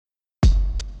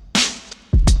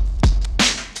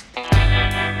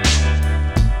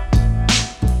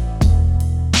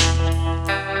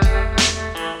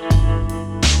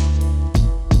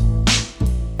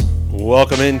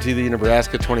Welcome into the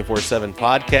Nebraska 24/7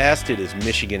 podcast. It is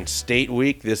Michigan State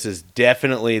week. This is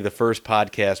definitely the first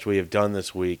podcast we have done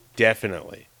this week.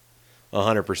 Definitely.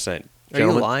 100%. Are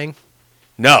you lying?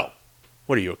 No.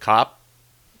 What are you, a cop?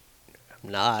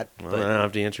 I'm not. Well, I don't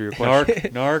have to answer your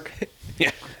question. Narc.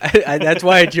 Yeah. That's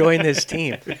why I joined this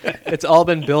team. It's all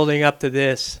been building up to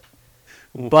this.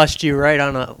 Bust you right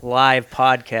on a live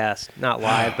podcast. Not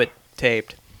live, but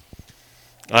taped.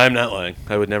 I'm not lying.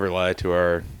 I would never lie to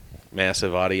our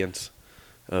massive audience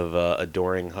of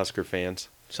adoring Husker fans.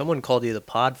 Someone called you the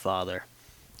Podfather.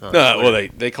 No, well,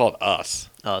 they called us.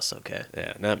 Us, okay.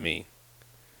 Yeah, not me.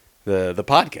 The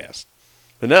podcast.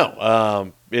 But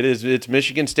no, it's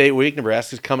Michigan State week.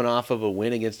 Nebraska's coming off of a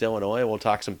win against Illinois. We'll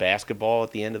talk some basketball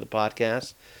at the end of the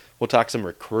podcast. We'll talk some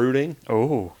recruiting.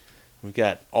 Oh. We've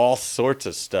got all sorts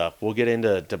of stuff. We'll get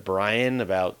into Brian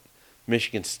about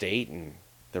Michigan State and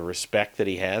the respect that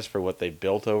he has for what they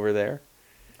built over there.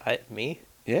 Me?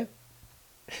 Yeah.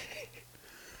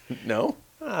 No?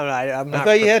 I'm not I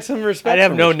thought you had some respect. I'd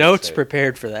have for no Michigan notes State.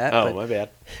 prepared for that. Oh, but my bad.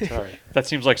 Sorry. That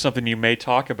seems like something you may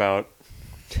talk about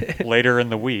later in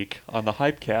the week on the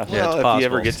Hypecast. Yeah, it's Well, if possible. he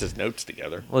ever gets his notes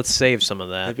together. let's save some of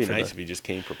that. That'd be for nice the- if he just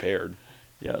came prepared.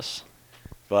 Yes.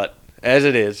 But as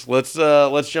it is, let's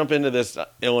jump into this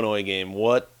Illinois game.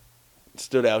 What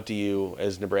stood out to you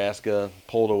as Nebraska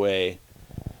pulled away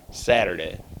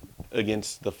Saturday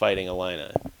against the Fighting Illini?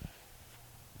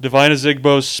 Divina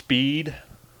Zigbo's speed,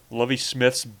 Lovie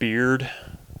Smith's beard,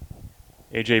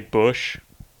 AJ Bush.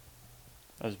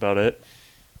 That was about it.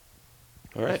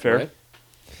 All right, Fair.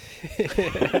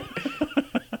 Brian.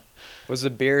 Was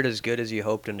the beard as good as you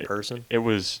hoped in person? It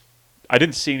was. I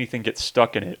didn't see anything get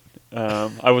stuck in it.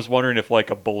 I was wondering if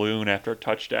like a balloon after a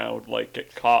touchdown would like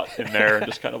get caught in there and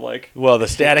just kind of like Well, the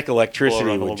static blow electricity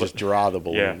around a would little just bit. draw the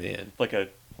balloon Yeah, in. like a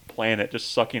planet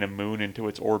just sucking a moon into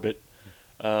its orbit.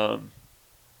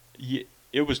 Yeah,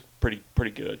 it was pretty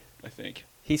good, I think.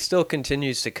 He still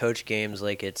continues to coach games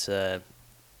like it's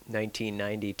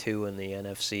 1992 in the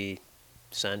NFC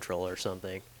Central or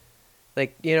something.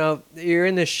 Like, you're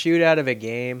in the shootout of a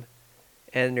game,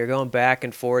 and you're going back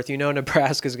and forth.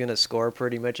 Nebraska's going to score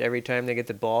pretty much every time they get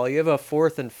the ball. You have a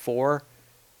 4th and 4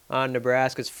 on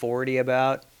Nebraska's 40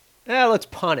 about. Let's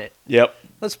punt it. Yep.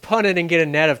 Let's punt it and get a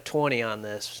net of 20 on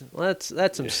this. That's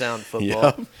some sound football.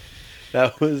 Yep.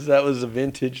 That was a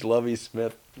vintage Lovie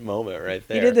Smith moment right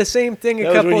there. He did the same thing a That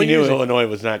was couple when you years knew ago. Illinois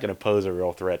was not going to pose a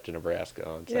real threat to Nebraska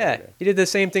on Yeah, Saturday. he did the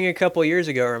same thing a couple years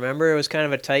ago. Remember, it was kind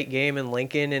of a tight game in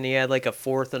Lincoln, and he had like a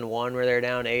 4th and 1 where they're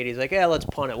down 8. He's like, let's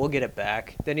punt it. We'll get it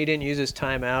back. Then he didn't use his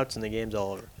timeouts, and the game's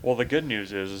all over. Well, the good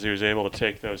news is he was able to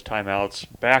take those timeouts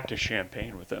back to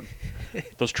Champaign with him.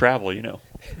 Those travel,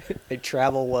 They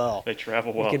travel well. They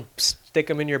travel well. You can stick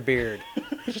them in your beard.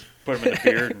 Put them in the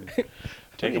beard and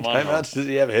take them How on. many timeouts does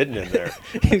he have hidden in there?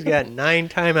 He's got 9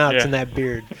 timeouts Yeah. in that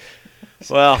beard.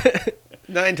 Well,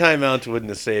 9 timeouts wouldn't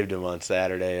have saved him on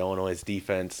Saturday. Illinois'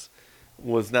 defense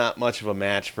was not much of a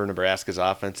match for Nebraska's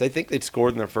offense. I think they'd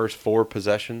scored in their first 4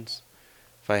 possessions,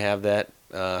 if I have that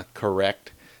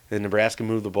correct. And Nebraska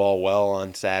moved the ball well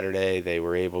on Saturday. They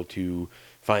were able to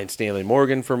find Stanley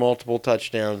Morgan for multiple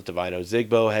touchdowns. Divino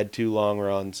Zigbo had 2 long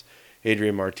runs.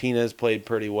 Adrian Martinez played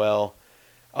pretty well.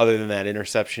 Other than that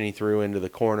interception he threw into the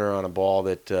corner on a ball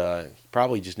that he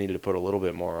probably just needed to put a little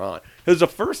bit more on. It was the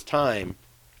first time,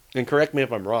 and correct me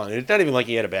if I'm wrong, it's not even like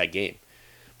he had a bad game,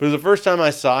 but it was the first time I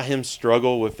saw him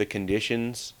struggle with the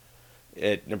conditions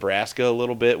at Nebraska a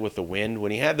little bit with the wind.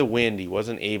 When he had the wind, he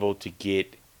wasn't able to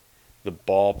get the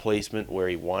ball placement where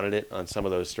he wanted it on some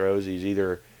of those throws. He's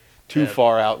either too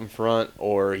far out in front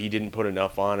or he didn't put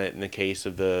enough on it in the case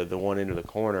of the one into the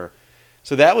corner.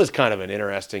 So that was kind of an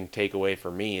interesting takeaway for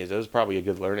me. Is it was probably a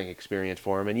good learning experience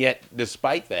for him. And yet,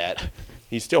 despite that,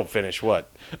 he still finished,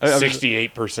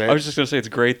 68%? I was just going to say it's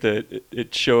great that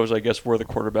it shows, I guess, where the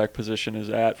quarterback position is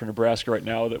at for Nebraska right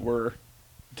now, that we're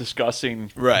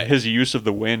discussing his use of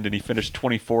the wind, and he finished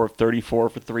 24 of 34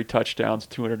 for 3 touchdowns,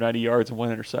 290 yards, and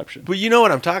 1 interception. But you know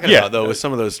what I'm talking Yeah. about, though, with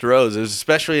some of those throws. It was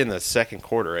especially in the second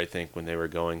quarter, I think, when they were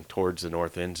going towards the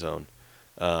north end zone.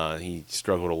 He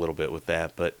struggled a little bit with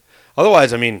that. But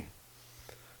otherwise, I mean,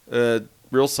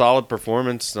 real solid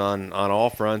performance on all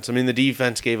fronts. I mean, the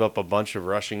defense gave up a bunch of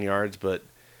rushing yards, but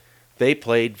they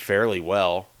played fairly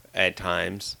well at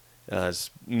times.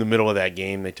 In the middle of that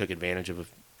game, they took advantage of a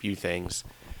few things.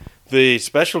 The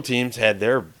special teams had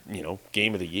their,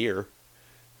 game of the year.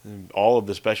 All of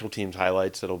the special teams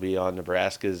highlights that'll be on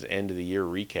Nebraska's end of the year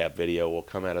recap video will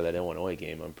come out of that Illinois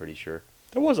game, I'm pretty sure.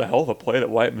 That was a hell of a play that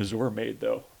Wyatt Mazur made,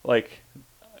 though. Like,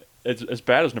 as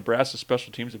bad as Nebraska's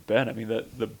special teams have been, I mean,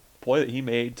 the play that he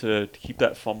made to keep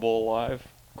that fumble alive,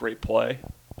 great play.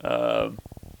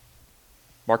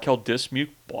 Markel Dismuke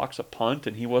blocks a punt,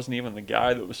 and he wasn't even the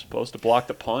guy that was supposed to block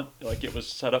the punt. Like, it was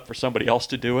set up for somebody else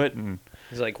to do it, and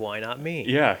he's like, "Why not me?"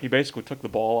 Yeah, he basically took the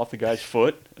ball off the guy's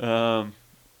foot.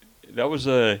 That was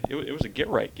it was a get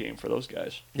right game for those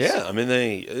guys. Yeah, I mean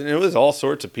it was all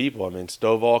sorts of people. I mean,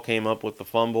 Stovall came up with the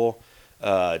fumble.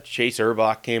 Chase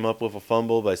Urbach came up with a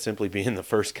fumble by simply being the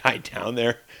first guy down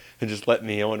there and just letting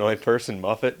the Illinois person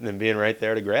muff it and then being right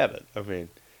there to grab it. I mean,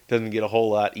 it doesn't get a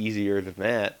whole lot easier than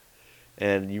that.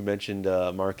 And you mentioned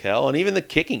Markel, and even the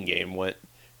kicking game went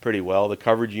pretty well. The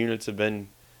coverage units have been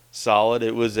solid.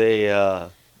 It was in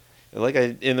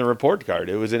the report card,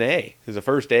 it was an A. It was the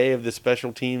first A of the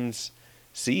special teams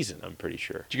season, I'm pretty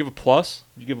sure. Did you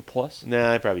give a plus?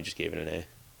 Nah, I probably just gave it an A.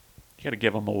 You got to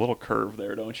give them a little curve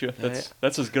there, don't you?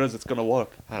 That's as good as it's going to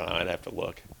look. I don't know. I'd have to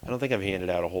look. I don't think I've handed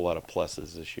out a whole lot of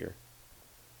pluses this year.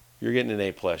 If you're getting an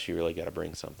A+, you really got to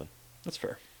bring something. That's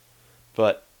fair.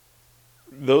 But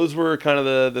those were kind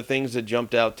of the things that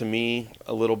jumped out to me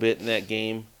a little bit in that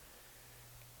game.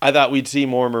 I thought we'd see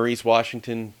more Maurice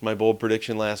Washington. My bold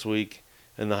prediction last week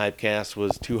in the Hypecast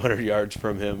was 200 yards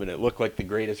from him, and it looked like the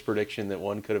greatest prediction that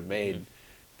one could have made. Mm-hmm.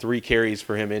 3 carries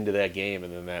for him into that game,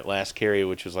 and then that last carry,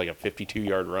 which was like a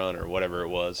 52-yard run or whatever it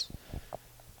was,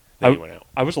 then he went out.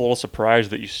 I was a little surprised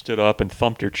that you stood up and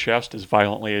thumped your chest as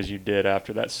violently as you did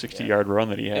after that 60-yard run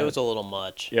that he had. It was a little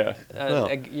much. Yeah.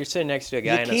 You're sitting next to a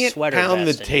guy in a sweater vest. You can't pound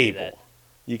the table.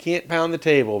 You can't pound the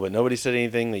table, but nobody said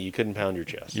anything that you couldn't pound your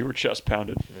chest. You were chest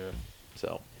pounded. Yeah.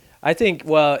 So, I think,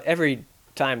 well, every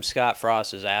time Scott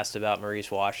Frost is asked about Maurice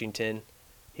Washington,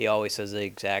 he always says the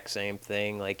exact same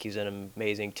thing, like he's an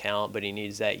amazing talent, but he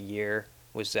needs that year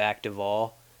with Zach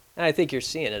Duvall. And I think you're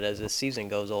seeing it as the season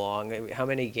goes along. How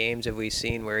many games have we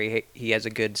seen where he has a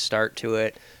good start to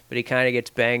it, but he kind of gets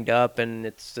banged up, and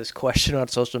it's this question on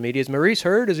social media, is Maurice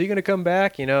hurt? Is he going to come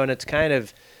back? You know, and it's kind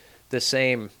of the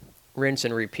same rinse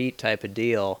and repeat type of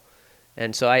deal.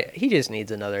 And so he just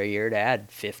needs another year to add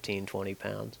 15, 20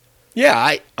 pounds.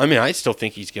 Yeah, I mean, I still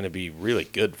think he's going to be really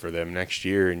good for them next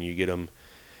year, and you get him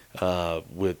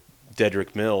with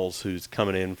Dedrick Mills, who's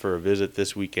coming in for a visit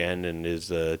this weekend and is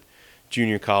a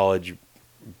junior college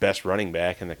best running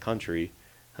back in the country.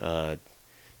 Not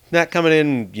coming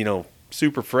in,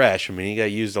 super fresh. I mean, he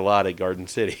got used a lot at Garden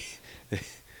City.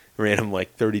 Ran him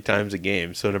like 30 times a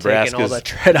game. So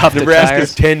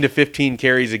Nebraska's 10 to 15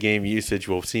 carries a game usage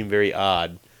will seem very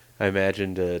odd, I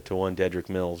imagine, to one Dedrick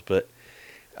Mills. But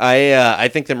I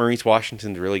think that Maurice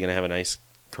Washington's really going to have a nice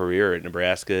career at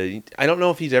Nebraska. I don't know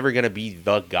if he's ever going to be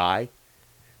the guy,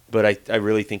 but I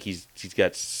really think he's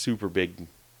got super big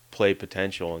play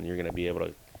potential, and you're going to be able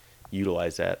to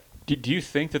utilize that. Do you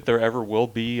think that there ever will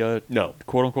be a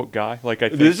quote unquote guy? Like, I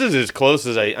think this is as close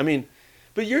as I mean,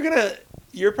 but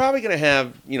you're probably gonna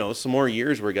have some more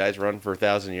years where guys run for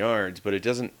 1,000 yards, but it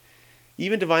doesn't.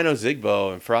 Even Divine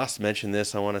Ozigbo, and Frost mentioned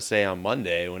this, I want to say on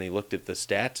Monday when he looked at the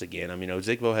stats again. I mean,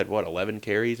 Ozigbo had 11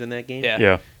 carries in that game.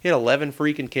 Yeah. He had 11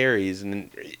 freaking carries,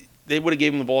 and they would have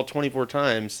given him the ball 24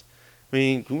 times. I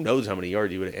mean, who knows how many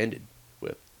yards he would have ended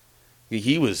with?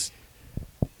 He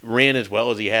ran as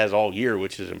well as he has all year,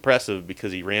 which is impressive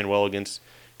because he ran well against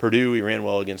Purdue, he ran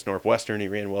well against Northwestern, he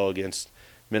ran well against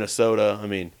Minnesota. I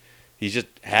mean, he's just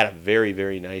had a very,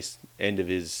 very nice end of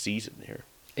his season here.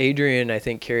 Adrian, I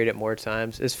think, carried it more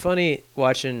times. It's funny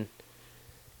watching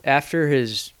after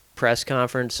his press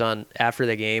conference after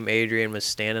the game, Adrian was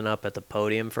standing up at the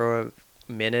podium for a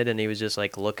minute, and he was just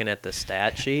like looking at the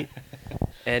stat sheet,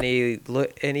 and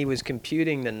he was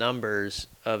computing the numbers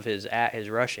of his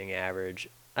rushing average.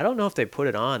 I don't know if they put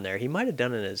it on there. He might have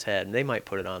done it in his head, and they might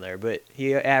put it on there. But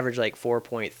he averaged like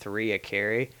 4.3 a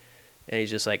carry, and he's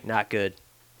just like, not good,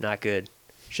 not good.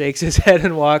 Shakes his head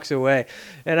and walks away.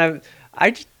 And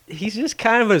he's just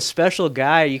kind of a special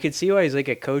guy. You can see why he's like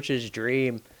a coach's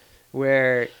dream,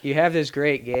 where you have this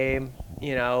great game.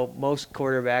 Most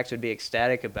quarterbacks would be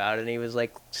ecstatic about it, and he was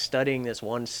like studying this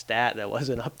one stat that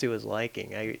wasn't up to his liking.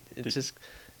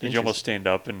 Did you almost stand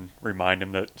up and remind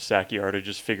him that sack yardage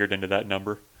just figured into that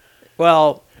number?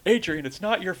 Well, Adrian, it's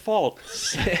not your fault.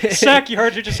 Sack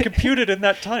yardage just computed in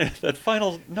that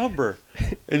final number.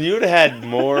 And you would have had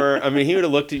more. I mean, he would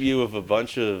have looked at you with a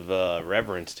bunch of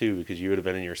reverence too, because you would have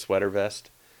been in your sweater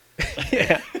vest.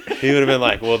 Yeah, he would have been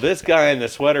like, "Well, this guy in the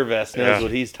sweater vest knows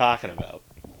what he's talking about.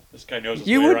 This guy knows his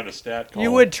way around a stat column."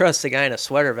 You would trust the guy in a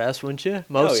sweater vest, wouldn't you?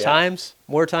 Most times,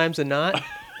 more times than not.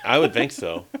 I would think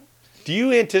so. Do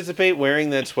you anticipate wearing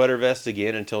that sweater vest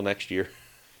again until next year?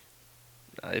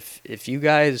 If you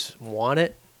guys want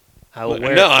it, I will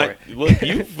wear it for it. Look,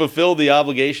 you fulfilled the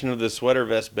obligation of the sweater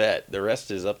vest bet. The rest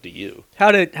is up to you.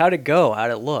 How'd it go? How'd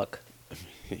it look?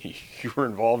 you were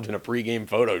involved in a pregame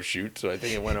photo shoot, so I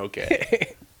think it went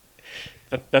okay.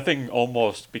 That thing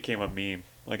almost became a meme.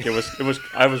 Like it was.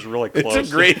 I was really close. It's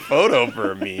a great photo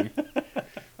for a meme.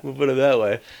 We'll put it that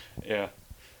way. Yeah,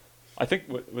 I think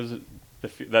was it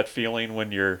that feeling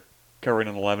when you're covering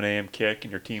an 11 a.m. kick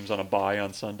and your team's on a bye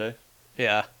on Sunday.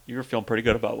 Yeah. You were feeling pretty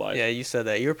good about life. Yeah, you said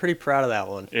that. You were pretty proud of that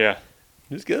one. Yeah.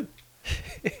 It was good.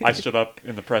 I stood up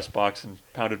in the press box and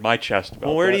pounded my chest about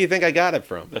Well, where that. do you think I got it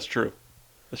from? That's true.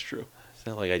 That's true. It's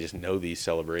not like I just know these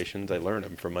celebrations. I learned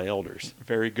them from my elders.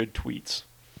 Very good tweets.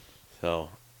 So,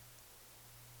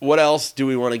 what else do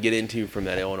we want to get into from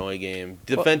that Illinois game?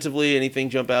 Defensively, anything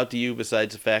jump out to you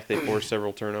besides the fact they forced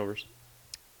several turnovers?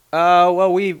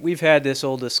 Well, we've had this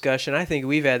old discussion. I think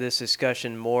we've had this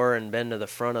discussion more and been to the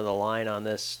front of the line on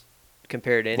this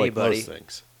compared to anybody. Like most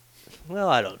things. Well,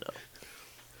 I don't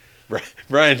know.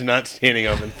 Brian's not standing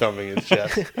up and thumping his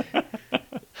chest in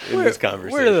this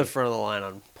conversation. We're to the front of the line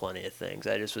on plenty of things.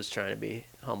 I just was trying to be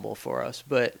humble for us,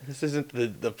 but this isn't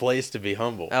the place to be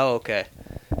humble. Oh, okay.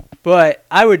 But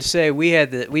I would say we've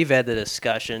had the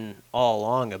discussion all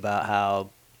along about how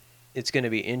it's going to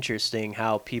be interesting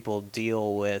how people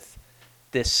deal with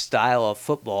this style of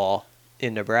football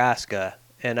in Nebraska.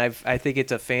 And I think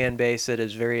it's a fan base that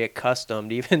is very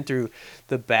accustomed, even through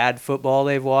the bad football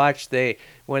they've watched.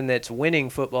 When it's winning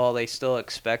football, they still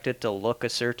expect it to look a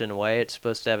certain way. It's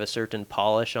supposed to have a certain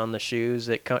polish on the shoes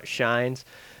that shines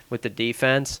with the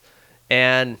defense.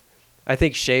 And I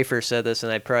think Schaefer said this,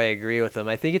 and I probably agree with him.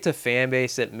 I think it's a fan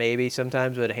base that maybe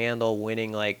sometimes would handle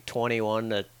winning like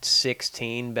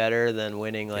 21-16 better than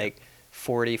winning like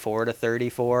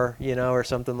 44-34, or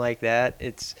something like that.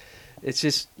 It's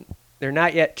just they're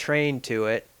not yet trained to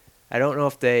it. I don't know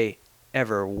if they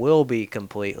ever will be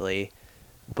completely,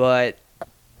 but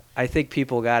I think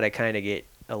people got to kind of get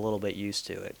a little bit used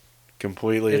to it.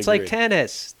 Completely It's agree. like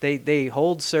tennis. They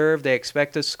hold serve, they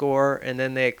expect to score, and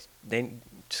then they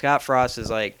Scott Frost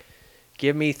is like,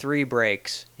 give me 3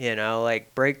 breaks,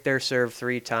 like break their serve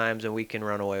 3 times and we can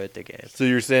run away with the game. So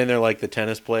you're saying they're like the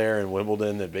tennis player in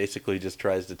Wimbledon that basically just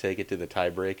tries to take it to the tie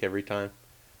break every time?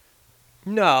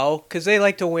 No, because they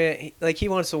like to win. Like, he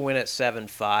wants to win at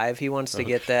 7-5. He wants to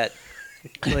get that,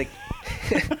 like,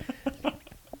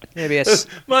 maybe a...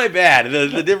 My bad.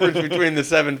 The difference between the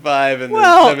 7-5 and the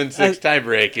 7-6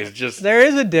 tiebreak is just there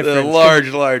is a difference. A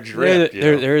large rip.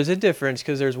 There is a difference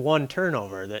because there's one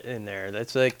turnover in there.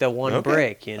 That's like the one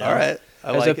break, All right.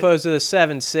 As opposed to the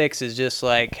 7-6 is just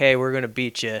like, hey, we're going to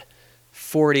beat you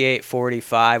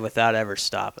 48-45 without ever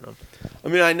stopping them. I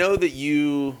mean, I know that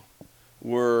you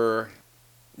were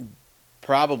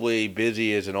probably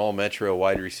busy as an all-Metro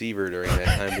wide receiver during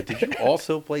that time, but did you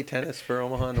also play tennis for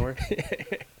Omaha North?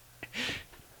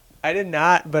 I did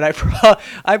not, but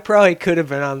I probably could have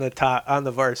been on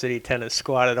the varsity tennis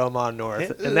squad at Omaha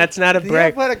North, and that's not a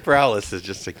brag. The athletic prowess is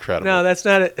just incredible. No, that's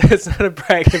not a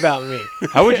brag about me.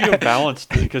 How would you have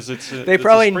balanced it? Because it's a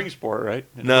spring sport, right?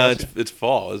 No, it's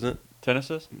fall, isn't it?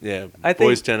 Tennis is? Yeah, I think,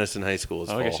 boys tennis in high school is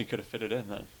fall. I guess you could have fit it in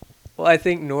then. Well, I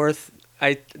think North.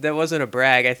 That wasn't a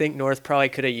brag. I think North probably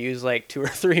could have used like 2 or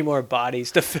 3 more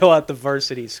bodies to fill out the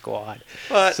varsity squad.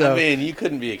 But I mean, you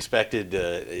couldn't be expected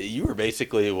to. You were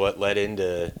basically what led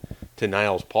into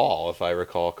Niles Paul, if I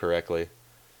recall correctly.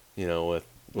 With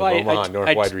Omaha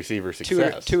North wide receiver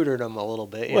success. Tutored him a little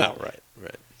bit. Well, right.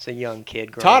 It's a young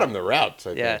kid. Taught him the routes.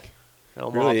 I think.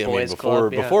 Omaha really, Boys before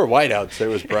Club, before whiteouts, there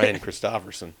was Brian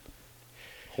Christopherson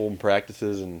holding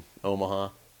practices in Omaha,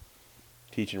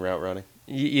 teaching route running.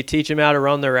 You teach him how to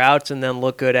run the routes and then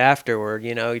look good afterward.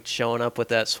 Showing up with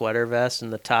that sweater vest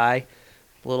and the tie,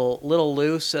 little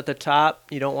loose at the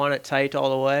top. You don't want it tight all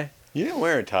the way. You didn't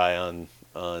wear a tie on.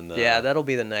 Yeah, that'll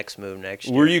be the next move next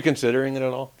year. Were you considering it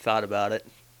at all? Thought about it.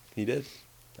 He did.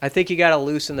 I think you got to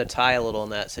loosen the tie a little in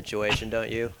that situation,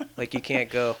 don't you? Like, you can't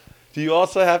go. Do you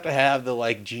also have to have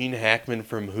the Gene Hackman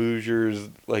from Hoosiers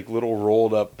little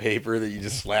rolled up paper that you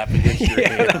just slap against your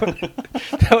hand?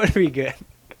 That would be good.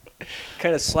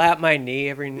 Kind of slap my knee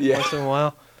every once in a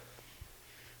while.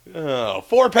 Oh,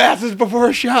 4 passes before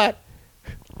a shot.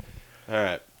 All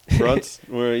right, Brunts,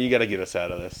 you got to get us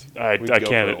out of this. I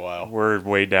can't. For a while. We're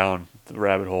way down the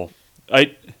rabbit hole. Are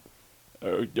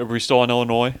we still on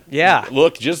Illinois? Yeah.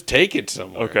 Look, just take it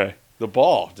somewhere. Okay. The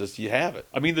ball, you have it.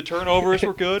 I mean, the turnovers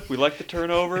were good. We like the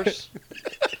turnovers.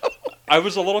 I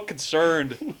was a little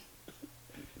concerned.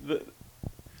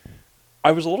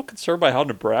 I was a little concerned by how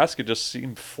Nebraska just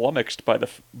seemed flummoxed by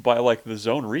the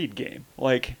zone read game.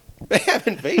 They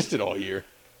haven't faced it all year.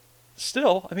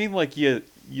 Still, I mean,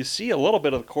 you see a little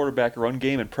bit of the quarterback run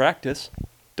game in practice,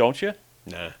 don't you?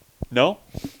 Nah. No?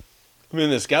 I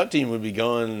mean, the scout team would be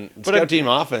going. Scout team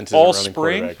offense is all running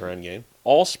spring, quarterback run game.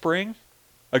 all spring,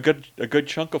 a good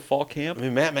chunk of fall camp. I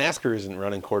mean, Matt Masker isn't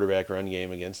running quarterback run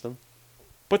game against them.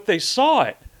 But they saw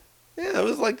it. Yeah, it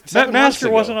was like Matt Masker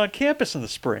wasn't on campus in the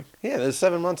spring. Yeah, that was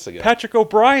 7 months ago. Patrick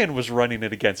O'Brien was running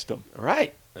it against him.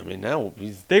 Right. I mean, now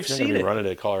they've seen it. Running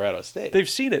it at Colorado State. They've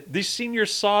seen it. These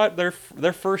seniors saw it their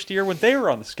first year when they were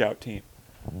on the scout team.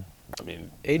 I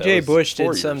mean, AJ Bush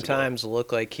did sometimes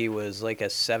look like he was like a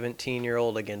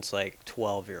 17-year-old against like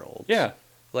 12-year-olds. Yeah.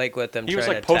 Like with them he trying was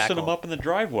like to posting tackle. them up in the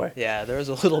driveway. Yeah, there was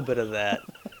a little bit of that.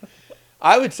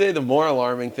 I would say the more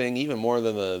alarming thing, even more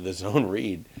than the zone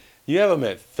read, you have him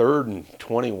at 3rd and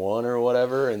 21 or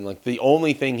whatever, and like the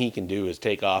only thing he can do is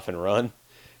take off and run,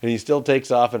 and he still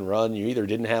takes off and run. You either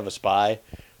didn't have a spy,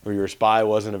 or your spy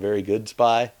wasn't a very good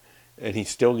spy, and he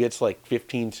still gets like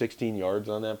 15, 16 yards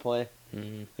on that play.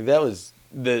 Mm-hmm. That was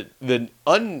the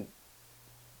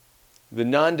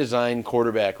non-designed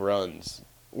quarterback runs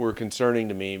were concerning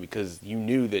to me because you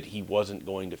knew that he wasn't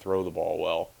going to throw the ball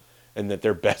well, and that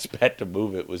their best bet to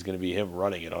move it was going to be him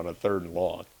running it on a 3rd and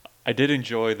long. I did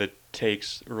enjoy the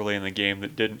takes early in the game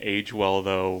that didn't age well,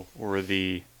 though, were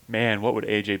the, man, what would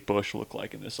A.J. Bush look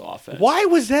like in this offense? Why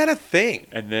was that a thing?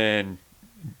 And then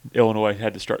Illinois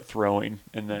had to start throwing,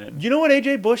 and then... You know what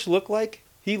A.J. Bush looked like?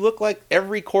 He looked like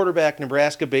every quarterback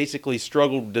Nebraska basically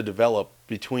struggled to develop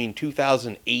between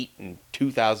 2008 and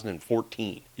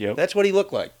 2014. Yep. That's what he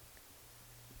looked like.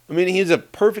 I mean, he's a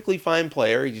perfectly fine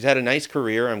player. He's had a nice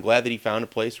career. I'm glad that he found a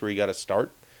place where he got to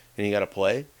start and he got to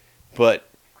play. But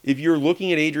if you're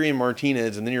looking at Adrian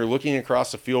Martinez and then you're looking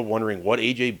across the field wondering what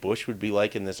A.J. Bush would be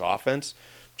like in this offense,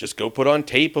 just go put on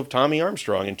tape of Tommy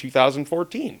Armstrong in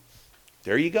 2014.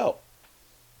 There you go.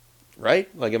 Right?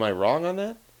 Like, am I wrong on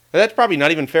that? That's probably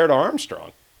not even fair to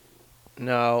Armstrong.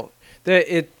 No.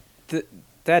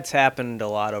 That's happened a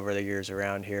lot over the years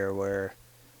around here where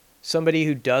somebody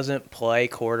who doesn't play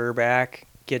quarterback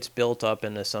gets built up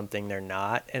into something they're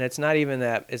not. And it's not even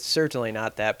that, it's certainly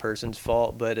not that person's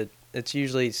fault, but it's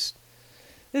usually,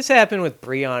 this happened with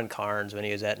Breon Carnes when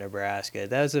he was at Nebraska.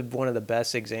 That was one of the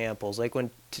best examples. Like when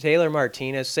Taylor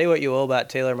Martinez, say what you will about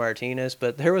Taylor Martinez,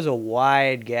 but there was a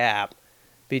wide gap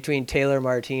between Taylor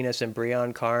Martinez and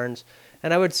Breon Carnes.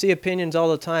 And I would see opinions all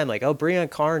the time, like, oh,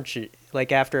 Breon Carnes should,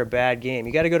 like after a bad game,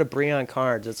 you got to go to Breon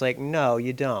Carnes. It's like, no,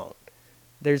 you don't.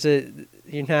 It's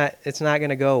not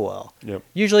going to go well. Yep.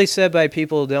 Usually said by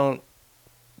people who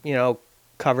don't,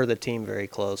 cover the team very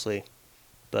closely.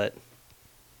 But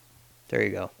there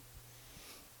you go.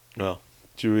 Well,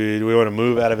 do we want to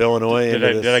move out of Illinois?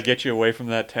 Did I get you away from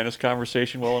that tennis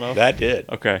conversation well enough? That did.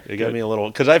 Okay. It got me a little,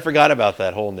 because I forgot about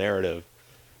that whole narrative.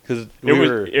 Because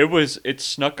it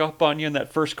snuck up on you in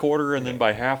that first quarter, and then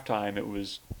by halftime it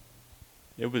was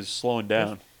slowing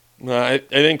down. No, I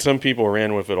think some people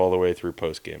ran with it all the way through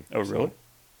post game. Oh, really? So,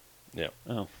 yeah.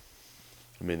 Oh,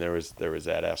 I mean, there was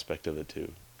that aspect of it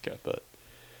too. okay. But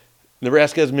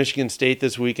Nebraska has Michigan State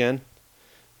this weekend.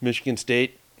 Michigan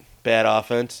State, bad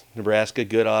offense. Nebraska,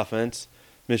 good offense.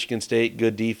 Michigan State,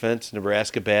 good defense.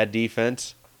 Nebraska, bad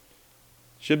defense.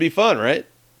 Should be fun, right?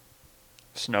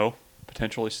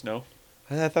 Potentially snow.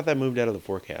 I thought that moved out of the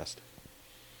forecast.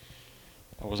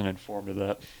 I wasn't informed of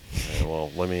that. Okay, well,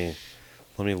 let me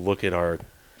look at our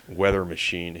weather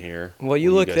machine here. Well,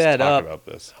 you look that up. About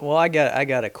this. Well, I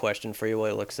got a question for you while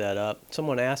you looks that up.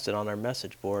 Someone asked it on our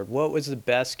message board. What was the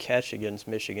best catch against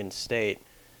Michigan State?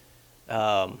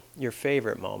 Your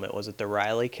favorite moment, was it the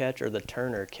Riley catch or the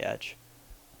Turner catch?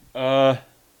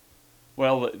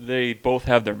 Well, they both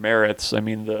have their merits. I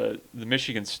mean, the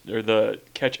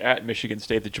catch at Michigan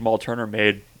State that Jamal Turner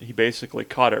made, he basically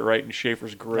caught it right in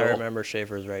Schaefer's grill. I remember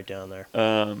Schaefer's right down there.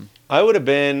 I would have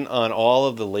been on all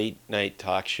of the late night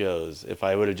talk shows if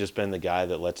I would have just been the guy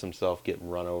that lets himself get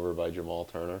run over by Jamal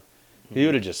Turner. Mm-hmm. He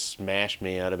would have just smashed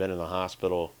me. I'd have been in the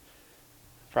hospital.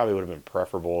 Probably would have been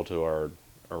preferable to our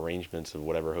arrangements of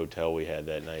whatever hotel we had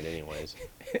that night anyways.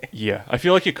 Yeah, I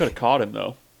feel like you could have caught him,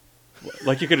 though.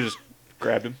 Like you could have just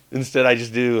grabbed him. Instead,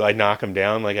 I knock him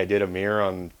down like I did Amir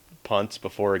on punts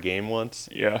before a game once.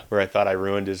 Yeah. Where I thought I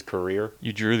ruined his career.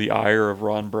 You drew the ire of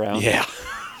Ron Brown. Yeah.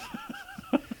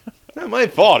 Not my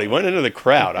fault. He went into the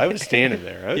crowd. I was standing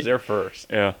there. I was there first.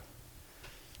 Yeah.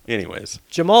 Anyways.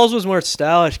 Jamal's was more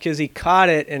stylish because he caught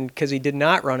it and because he did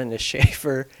not run into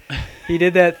Schaefer. He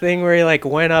did that thing where he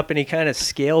went up and he kind of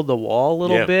scaled the wall a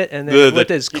little bit and then with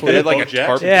his cleat. Like a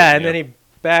tarp. Yeah, and then he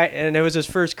back, and it was his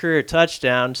first career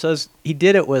touchdown. So he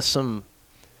did it with some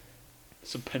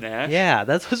panache. Yeah,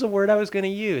 that was the word I was going to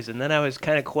use, and then I was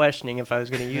kind of questioning if I was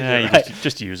going to use it. Right.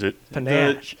 Just use it.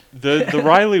 Panache. The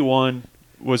Riley one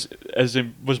was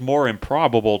more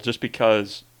improbable, just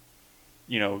because,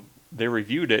 they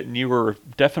reviewed it, and you were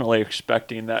definitely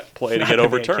expecting that play to Not get to be a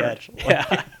overturned. catch.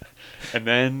 Yeah. And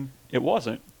then it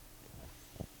wasn't.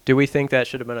 Do we think that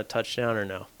should have been a touchdown or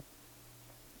no?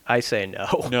 I say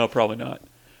no. No, probably not.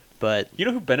 But You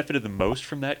know who benefited the most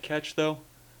from that catch, though?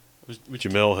 Was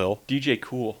Jamil Hill. DJ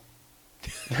Cool.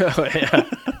 oh, yeah.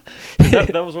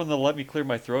 That was when the "Let Me Clear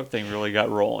My Throat" thing really got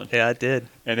rolling. Yeah, it did.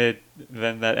 And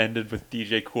then that ended with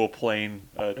DJ Cool playing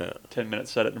a 10-minute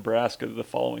set at Nebraska the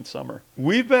following summer.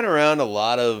 We've been around a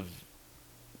lot of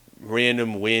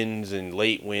random wins and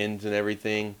late wins and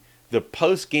everything. The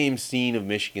post-game scene of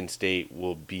Michigan State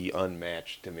will be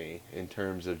unmatched to me in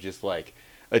terms of just like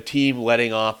a team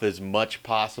letting off as much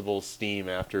possible steam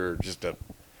after just a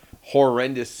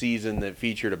horrendous season that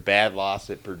featured a bad loss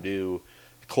at Purdue,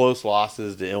 close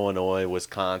losses to Illinois,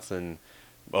 Wisconsin,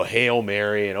 a Hail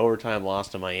Mary, an overtime loss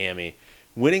to Miami.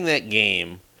 Winning that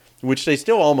game, which they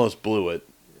still almost blew it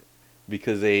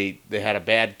because they had a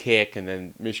bad kick, and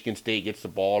then Michigan State gets the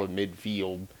ball to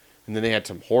midfield, and then they had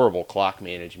some horrible clock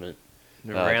management.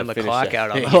 They ran to the finish clock that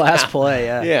out on game. the last play,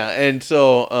 yeah. Yeah, and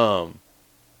so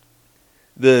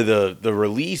the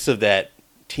release of that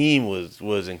team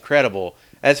was incredible.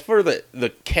 As for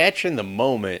the catch in the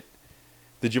moment,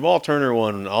 the Jamal Turner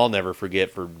one I'll never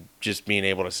forget for just being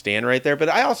able to stand right there. But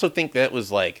I also think that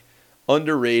was like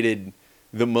underrated,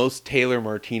 the most Taylor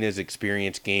Martinez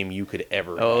experience game you could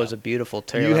ever have. Oh, it was a beautiful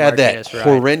Taylor You had Martinez that ride.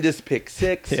 horrendous pick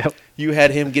six. Yep. You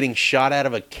had him getting shot out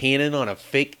of a cannon on a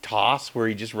fake toss where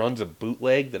he just runs a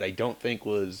bootleg that I don't think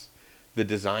was the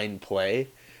design play.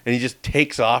 And he just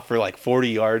takes off for like 40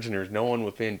 yards and there's no one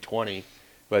within 20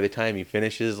 by the time he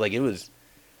finishes. Like, it was...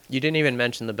 You didn't even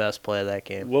mention the best play of that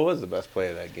game. What was the best play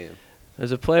of that game?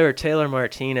 There's a play where Taylor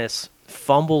Martinez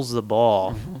fumbles the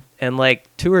ball, and like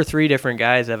 2 or 3 different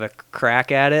guys have a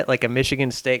crack at it. Like a Michigan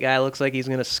State guy looks like he's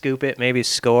going to scoop it, maybe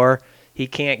score. He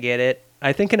can't get it.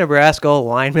 I think a Nebraska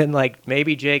lineman, like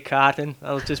maybe Jake Cotton,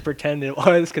 I'll just pretend it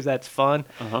was because that's fun,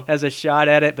 has a shot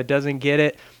at it but doesn't get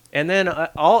it. And then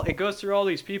it goes through all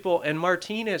these people, and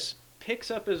Martinez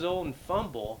picks up his own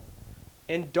fumble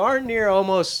and darn near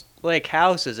almost like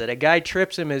houses it. A guy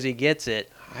trips him as he gets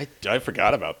it. I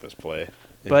forgot about this play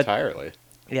But- entirely.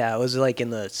 Yeah, it was like in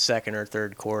the second or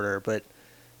third quarter, but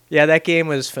yeah, that game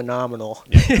was phenomenal.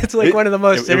 It's like one of the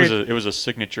most. It was a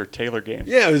signature Taylor game.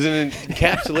 Yeah, it was an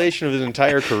encapsulation of his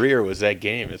entire career was that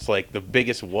game. It's like the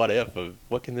biggest what if of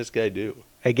what can this guy do?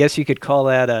 I guess you could call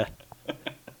that a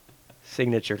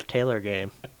signature Taylor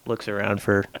game. Looks around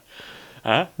for.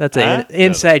 Huh? That's an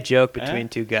inside joke between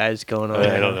two guys going on.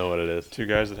 I don't know what it is. Two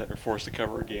guys that are forced to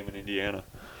cover a game in Indiana.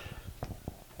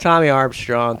 Tommy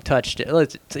Armstrong touched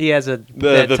it. He has The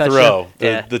touchdown. throw,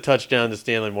 Yeah. the touchdown to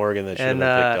Stanley Morgan that should have And,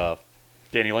 been picked off.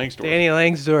 Danny Langsdorff. Danny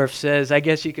Langsdorff says, I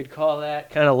guess you could call that,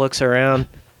 kind of looks around,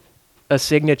 a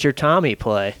signature Tommy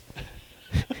play.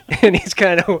 And he's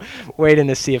kind of waiting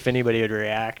to see if anybody would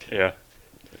react. Yeah.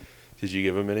 Did you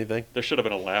give him anything There should have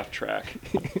been a laugh track,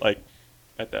 like,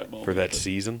 at that moment. for that but-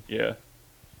 season? Yeah.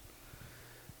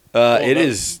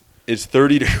 It's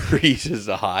 30 degrees is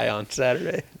the high on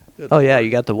Saturday. Oh, yeah, you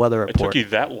got the weather It report. took you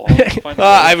that long to find the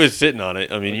I weather? was sitting on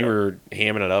it. I mean, you Okay. were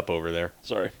hamming it up over there.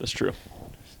 Sorry, that's true.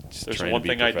 Just There's trying to one be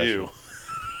thing I do. professional.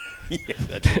 Yeah,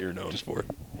 that's what you're known for.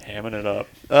 Hamming it up.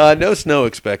 No snow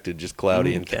expected, just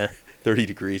cloudy and Okay. 30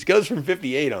 degrees. Goes from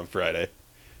 58 on Friday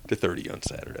to 30 on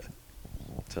Saturday.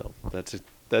 So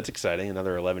that's exciting.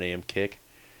 Another 11 a.m. kick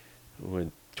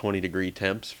with 20-degree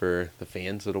temps for the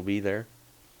fans that'll be there.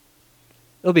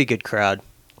 It'll be a good crowd.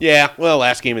 Yeah, well,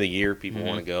 last game of the year, people Mhm.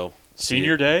 want to go. see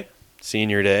Senior it. day?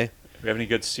 Senior day. Do you have any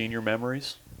good senior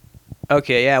memories?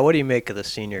 Okay, yeah, what do you make of the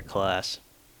senior class?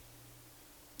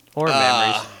 Or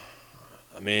memories?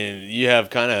 I mean, you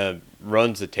have kind of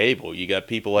runs the table. You got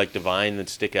people like Devine that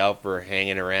stick out for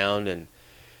hanging around, and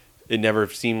it never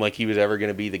seemed like he was ever going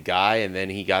to be the guy, and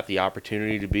then he got the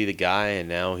opportunity to be the guy, and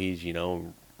now he's,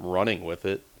 running with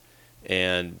it.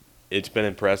 And it's been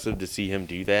impressive to see him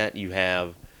do that. You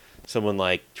have someone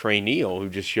like Trey Neal, who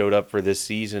just showed up for this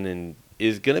season and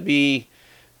is going to be,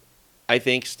 I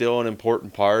think, still an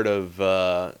important part of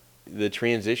the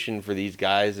transition for these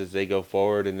guys as they go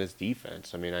forward in this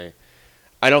defense. I mean,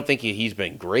 I don't think he's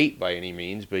been great by any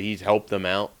means, but he's helped them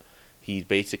out. He's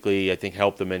basically, I think,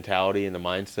 helped the mentality and the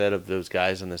mindset of those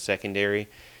guys in the secondary.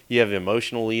 You have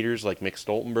emotional leaders like Mick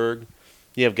Stoltenberg.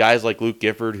 You have guys like Luke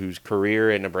Gifford, whose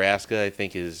career at Nebraska, I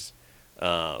think, is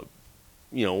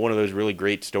one of those really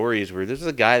great stories where this is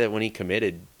a guy that when he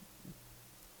committed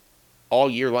all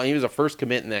year long, he was a first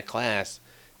commit in that class.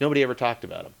 Nobody ever talked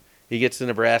about him. He gets to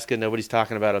Nebraska, nobody's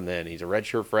talking about him then. He's a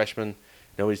redshirt freshman,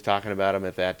 nobody's talking about him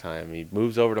at that time. He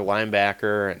moves over to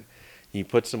linebacker and He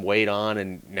put some weight on,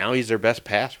 and now he's their best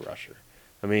pass rusher.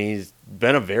 I mean, he's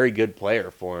been a very good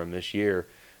player for him this year.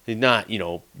 He's not,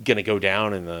 going to go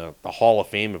down in the Hall of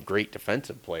Fame of great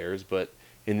defensive players, but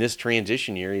in this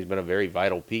transition year, he's been a very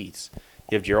vital piece.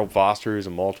 You have Gerald Foster, who's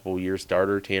a multiple-year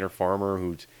starter, Tanner Farmer,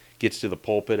 who gets to the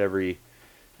pulpit every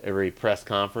press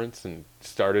conference and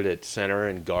started at center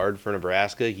and guard for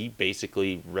Nebraska. He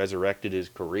basically resurrected his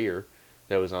career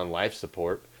that was on life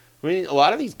support. I mean, a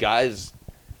lot of these guys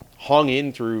hung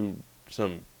in through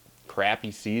some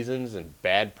crappy seasons and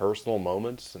bad personal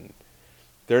moments, and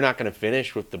they're not going to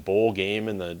finish with the bowl game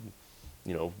and the,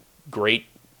 great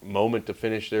moment to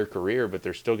finish their career, but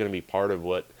they're still going to be part of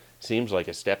what seems like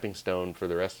a stepping stone for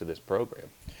the rest of this program.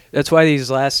 That's why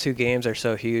these last 2 games are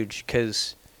so huge,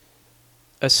 because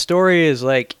a story is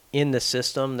like in the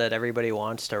system that everybody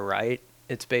wants to write.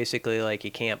 It's basically like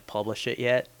you can't publish it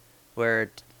yet,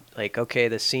 where like, okay,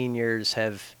 the seniors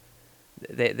have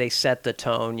they set the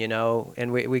tone,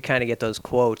 and we kind of get those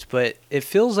quotes, but it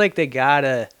feels like they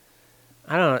gotta,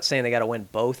 I'm not saying they gotta win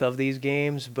both of these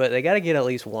games, but they gotta get at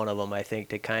least one of them, I think,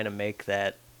 to kind of make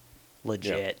that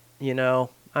legit. Yeah.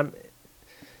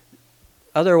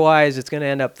 Otherwise it's going to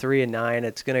end up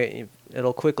 3-9.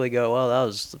 It'll quickly go, well, that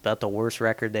was about the worst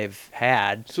record they've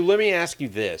had. So let me ask you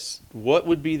this. What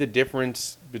would be the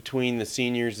difference between the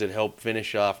seniors that helped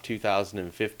finish off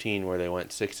 2015 where they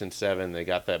went 6-7, they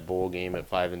got that bowl game at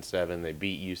 5-7, they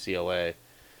beat UCLA,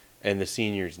 and the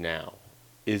seniors now?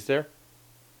 Is there?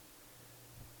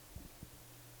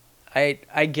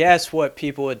 I guess what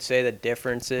people would say the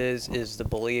difference is the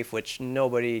belief, which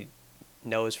nobody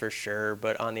knows for sure,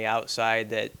 but on the outside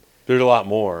that there's a lot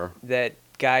more that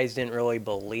guys didn't really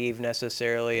believe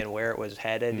necessarily in where it was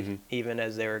headed, even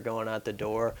as they were going out the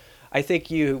door. I think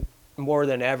you more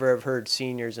than ever have heard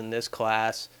seniors in this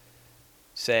class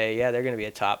say, yeah, they're going to be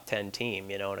a top 10 team,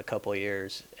 in a couple of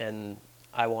years. And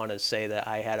I want to say that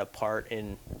I had a part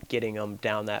in getting them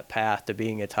down that path to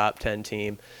being a top 10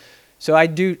 team. So I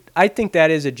think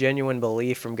that is a genuine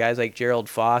belief from guys like Gerald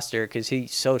Foster, because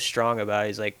he's so strong about it.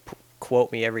 He's like,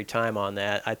 quote me every time on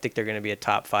that. I think they're going to be a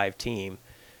top 5 team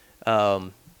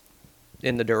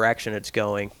in the direction it's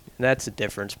going. And that's the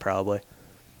difference probably.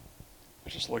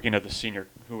 Just looking at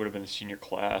who would have been the senior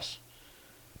class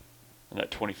in that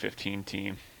 2015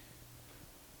 team.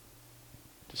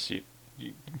 To see,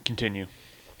 you continue.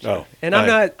 Oh, and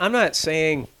I'm not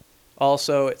saying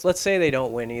also, let's say they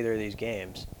don't win either of these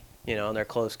games, and they're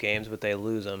close games, but they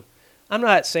lose them. I'm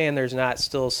not saying there's not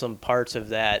still some parts of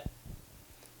that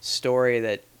story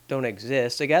that don't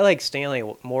exist. A guy like Stanley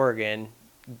Morgan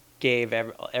gave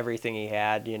everything he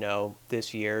had,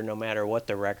 this year, no matter what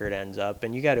the record ends up,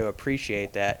 and you got to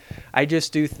appreciate that. I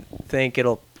just do think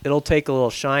it'll take a little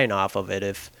shine off of it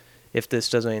if this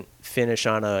doesn't finish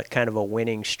on a kind of a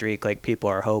winning streak like people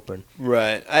are hoping.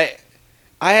 Right.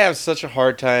 I have such a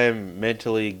hard time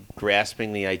mentally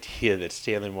grasping the idea that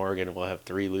Stanley Morgan will have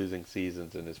 3 losing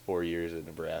seasons in his 4 years at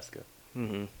Nebraska.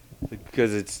 Mm-hmm.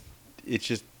 Because it's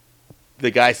just the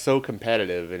guy's so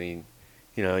competitive, and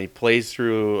he plays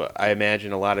through, I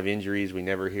imagine, a lot of injuries we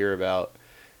never hear about.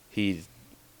 He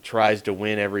tries to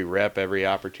win every rep, every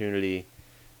opportunity.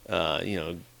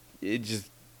 It just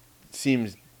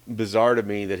seems bizarre to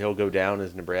me that he'll go down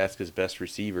as Nebraska's best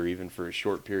receiver even for a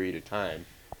short period of time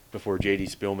before J.D.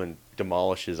 Spielman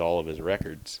demolishes all of his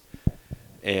records.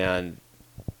 And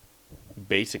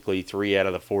basically 3 out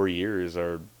of the 4 years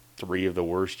are 3 of the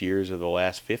worst years of the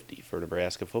last 50 for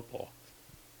Nebraska football.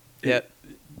 Yeah.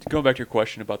 Going back to your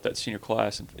question about that senior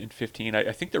class in 15,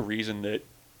 I think the reason that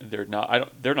they're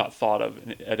not thought of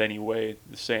at any way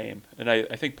the same, and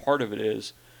I think part of it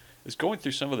is going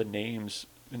through some of the names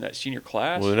in that senior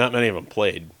class. Well, not many of them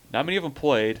played. Not many of them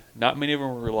played. Not many of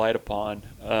them were relied upon.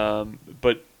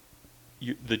 But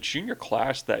the junior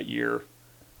class that year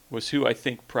was who I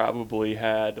think probably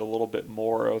had a little bit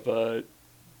more of a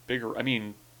bigger. I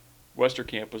mean,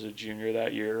 Westerkamp was a junior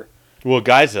that year. Well,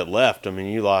 guys that left. I mean,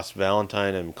 you lost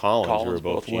Valentine and Collins who were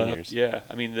both juniors. Left. Yeah,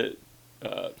 I mean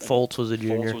Foltz was a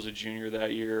junior. Foltz was a junior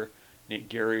that year. Nate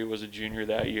Gary was a junior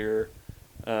that year.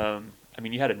 I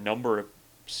mean, you had a number of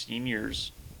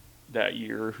seniors that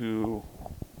year who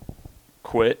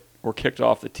quit or kicked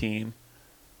off the team,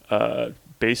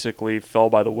 basically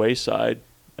fell by the wayside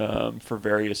for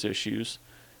various issues.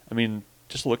 I mean,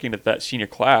 just looking at that senior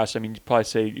class, I mean, you'd probably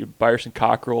say Byerson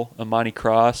Cockrell, Amani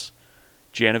Cross,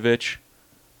 Janovich.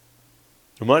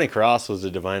 Amani Cross was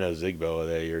a Divino Zigbo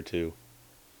that year, too.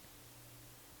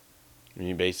 I mean,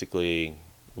 he basically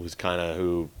was kind of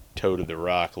who toted the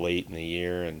rock late in the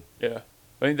year. And yeah.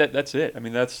 I mean, that's it. I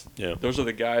mean, those are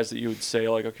the guys that you would say,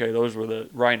 like, okay, those were the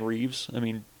Ryan Reeves. I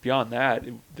mean, beyond that,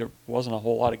 there wasn't a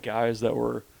whole lot of guys that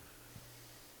were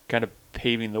kind of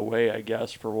paving the way, I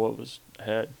guess, for what was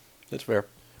ahead. That's fair.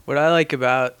 What I like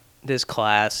about this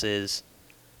class is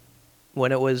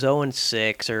when it was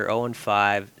 0-6 or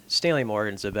 0-5, Stanley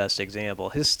Morgan's the best example.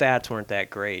 His stats weren't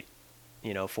that great,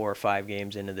 4 or 5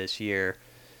 games into this year.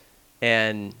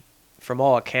 And from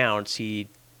all accounts, he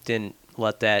didn't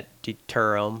let that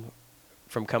deter him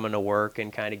from coming to work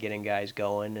and kind of getting guys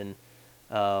going. And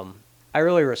I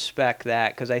really respect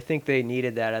that because I think they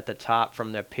needed that at the top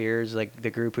from their peers, like the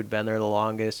group who'd been there the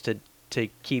longest, to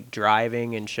keep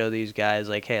driving and show these guys,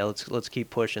 like, hey, let's keep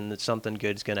pushing, that something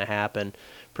good's going to happen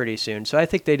pretty soon. So I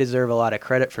think they deserve a lot of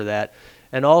credit for that.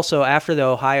 And also, after the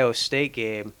Ohio State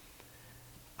game,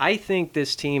 I think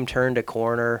this team turned a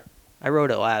corner. I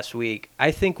wrote it last week.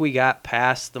 I think we got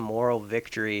past the moral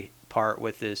victory part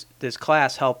with this. This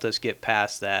class helped us get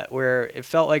past that, where it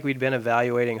felt like we'd been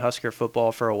evaluating Husker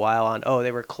football for a while on,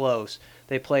 they were close,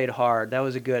 they played hard, that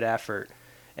was a good effort.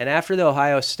 And after the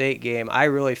Ohio State game, I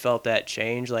really felt that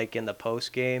change, like in the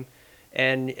post game.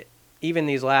 And even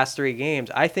these last 3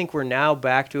 games, I think we're now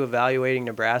back to evaluating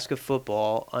Nebraska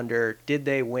football under did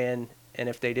they win, and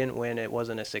if they didn't win, it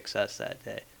wasn't a success that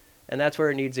day. And that's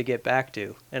where it needs to get back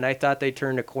to. And I thought they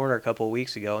turned a corner a couple of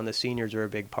weeks ago, and the seniors were a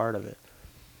big part of it.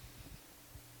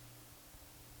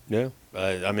 Yeah,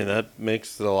 I mean, that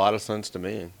makes a lot of sense to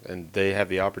me. And they have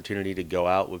the opportunity to go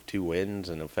out with 2 wins,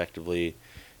 and effectively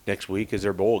next week is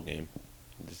their bowl game.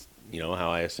 Just,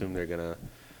 how I assume they're going to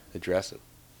address it.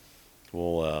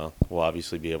 We'll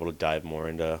obviously be able to dive more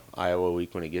into Iowa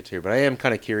week when it gets here. But I am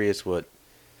kind of curious what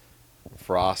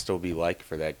Frost will be like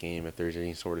for that game, if there's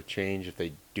any sort of change, if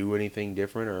they do anything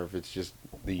different, or if it's just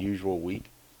the usual week.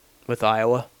 With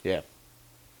Iowa? Yeah.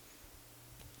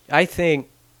 I think,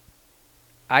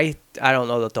 I don't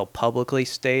know that they'll publicly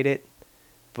state it,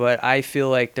 but I feel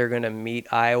like they're going to meet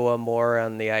Iowa more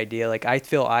on the idea. Like, I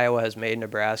feel Iowa has made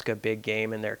Nebraska a big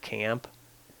game in their camp,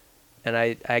 and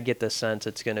I get the sense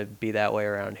it's going to be that way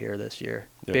around here this year.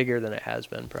 Yeah. Bigger than it has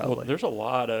been, probably. Well, there's a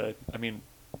lot of,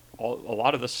 a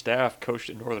lot of the staff coached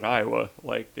in Northern Iowa.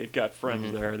 Like, they've got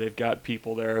friends there. They've got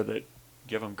people there that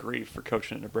give them grief for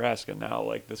coaching in Nebraska now.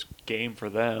 Like, this game for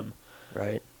them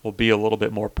will be a little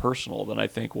bit more personal than I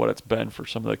think what it's been for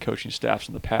some of the coaching staffs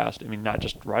in the past. I mean, not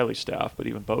just Riley's staff, but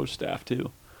even Bo's staff,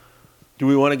 too. Do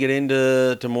we want to get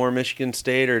into more Michigan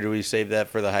State, or do we save that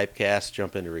for the Hypecast,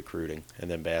 jump into recruiting,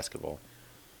 and then basketball?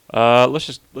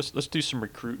 Let's do some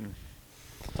recruiting.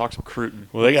 Talk some recruiting.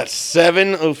 Well, they got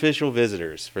 7 official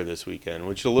visitors for this weekend,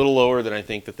 which is a little lower than I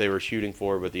think that they were shooting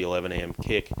for, but the 11 a.m.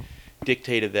 kick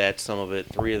dictated that some of it.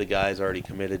 3 of the guys already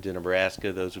committed to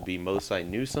Nebraska. Those would be Mosai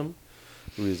Newsome,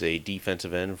 who is a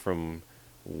defensive end from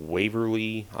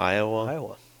Waverly,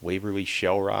 Iowa. Waverly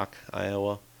Shell Rock,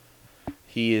 Iowa.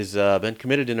 He has been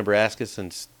committed to Nebraska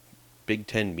since Big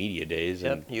Ten Media Days.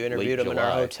 Yep, you interviewed him in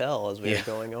our hotel as we were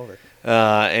going over.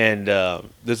 And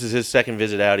this is his second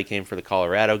visit out. He came for the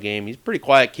Colorado game. He's a pretty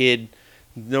quiet kid.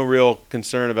 No real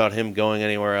concern about him going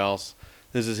anywhere else.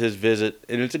 This is his visit.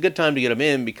 And it's a good time to get him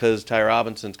in because Ty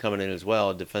Robinson's coming in as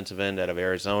well, a defensive end out of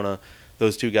Arizona.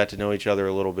 Those two got to know each other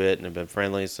a little bit and have been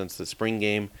friendly since the spring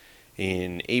game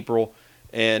in April.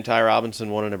 And Ty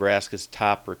Robinson, one of Nebraska's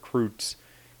top recruits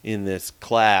in this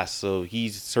class, so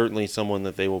he's certainly someone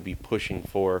that they will be pushing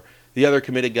for. The other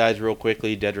committed guys real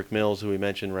quickly, Dedrick Mills, who we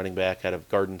mentioned, running back out of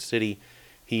Garden City.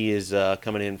 He is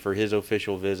coming in for his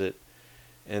official visit.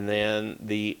 And then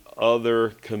the other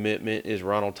commitment is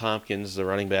Ronald Tompkins, the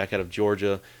running back out of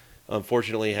Georgia.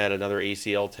 Unfortunately, had another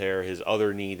ACL tear, his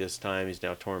other knee this time. He's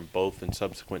now torn both in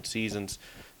subsequent seasons.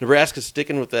 Nebraska's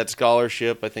sticking with that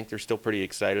scholarship. I think they're still pretty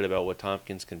excited about what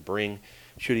Tompkins can bring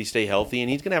should he stay healthy. And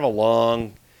he's going to have a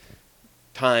long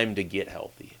time to get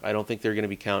healthy. I don't think they're going to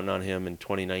be counting on him in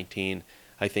 2019.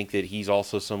 I think that he's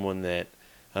also someone that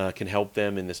can help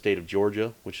them in the state of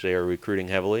Georgia, which they are recruiting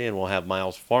heavily. And we'll have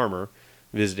Miles Farmer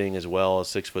visiting as well, a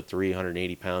 6'3",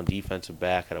 180-pound defensive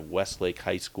back out of Westlake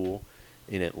High School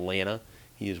in Atlanta.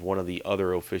 He is one of the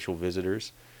other official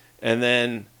visitors. And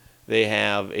then they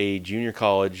have a junior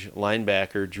college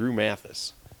linebacker, Drew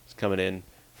Mathis. He's coming in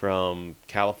from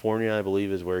California, I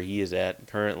believe, is where he is at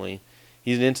currently.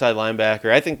 He's an inside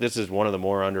linebacker. I think this is one of the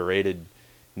more underrated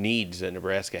needs that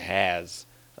Nebraska has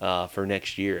for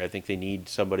next year. I think they need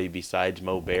somebody besides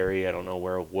Mo Berry. I don't know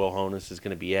where Will Honus is going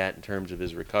to be at in terms of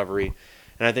his recovery.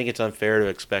 And I think it's unfair to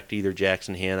expect either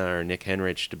Jackson Hanna or Nick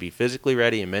Henrich to be physically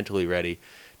ready and mentally ready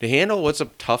to handle what's a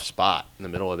tough spot in the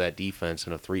middle of that defense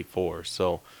in a 3-4.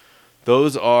 So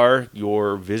those are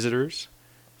your visitors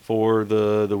for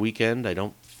the weekend. I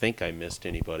don't think I missed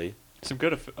anybody. Some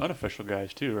good unofficial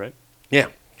guys too, right? Yeah.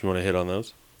 Do you want to hit on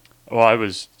those? Well, I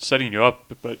was setting you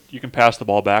up, but you can pass the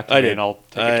ball back to me, and I'll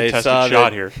take a contested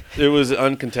shot here. It was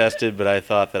uncontested, but I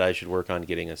thought that I should work on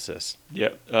getting assists. Yeah.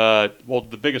 Well,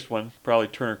 the biggest one, probably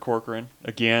Turner Corcoran.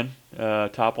 Again,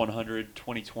 top 100,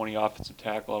 2020 offensive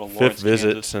tackle out of Lawrence, Fifth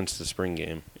visit Kansas. since the spring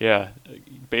game. Yeah.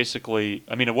 Basically,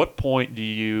 I mean, at what point do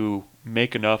you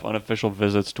make enough unofficial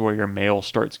visits to where your mail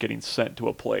starts getting sent to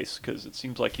a place? Because it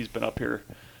seems like he's been up here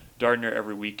darn near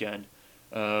every weekend.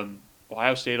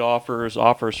 Ohio State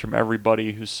offers from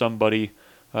everybody who's somebody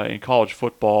in college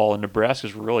football, and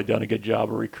Nebraska's really done a good job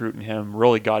of recruiting him,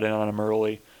 really got in on him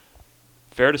early.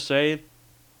 Fair to say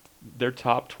their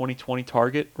top 2020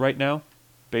 target right now,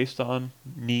 based on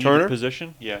need Turner? and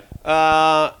position? Yeah.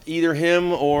 Either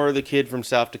him or the kid from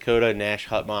South Dakota, Nash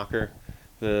Hutmacher,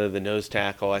 the nose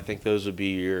tackle. I think those would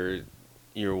be your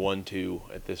 1-2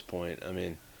 at this point. I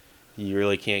mean, you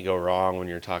really can't go wrong when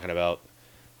you're talking about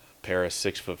pair of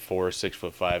 6'4",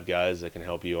 6'5" guys that can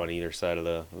help you on either side of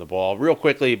the ball. Real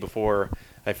quickly before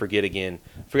I forget again,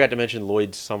 forgot to mention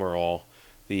Lloyd Summerall,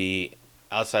 the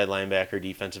outside linebacker,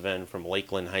 defensive end from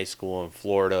Lakeland High School in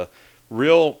Florida.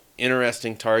 Real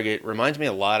interesting target. Reminds me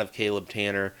a lot of Caleb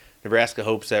Tanner. Nebraska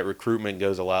hopes that recruitment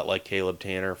goes a lot like Caleb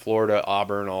Tanner. Florida,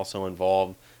 Auburn also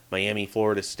involved. Miami,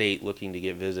 Florida State looking to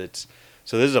get visits.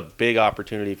 So this is a big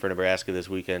opportunity for Nebraska this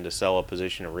weekend to sell a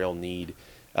position of real need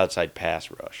outside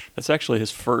pass rush. That's actually his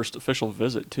first official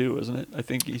visit, too, isn't it? I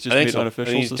think he's just made unofficials. I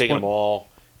think he's taking them all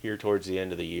here towards the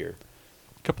end of the year.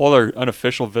 A couple other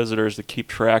unofficial visitors to keep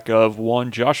track of.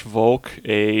 One, Josh Volk,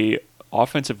 a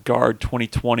offensive guard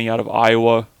 2020 out of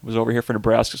Iowa, was over here for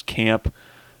Nebraska's camp,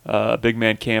 big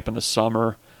man camp in the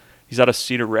summer. He's out of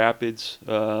Cedar Rapids,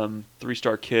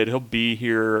 3-star kid. He'll be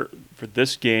here for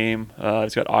this game.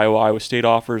 He's got Iowa State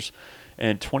offers.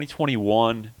 And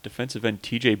 2021 defensive end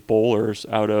T.J. Bowlers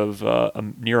out of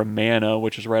near Amana,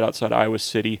 which is right outside Iowa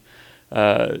City.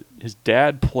 His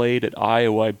dad played at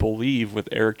Iowa, I believe, with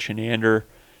Eric Chinander.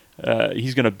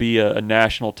 He's going to be a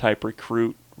national-type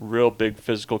recruit, real big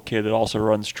physical kid that also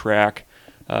runs track.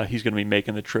 He's going to be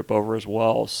making the trip over as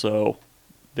well. So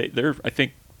they're, I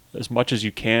think, as much as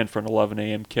you can for an 11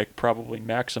 a.m. kick, probably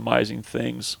maximizing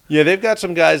things. Yeah, they've got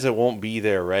some guys that won't be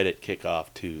there right at kickoff,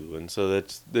 too. And so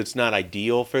that's not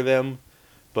ideal for them,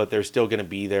 but they're still going to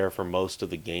be there for most of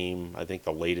the game. I think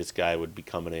the latest guy would be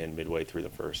coming in midway through the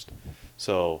first.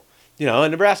 So,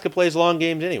 and Nebraska plays long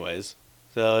games anyways.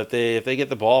 So if they get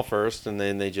the ball first and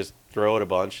then they just throw it a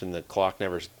bunch and the clock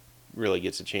never really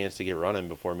gets a chance to get running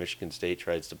before Michigan State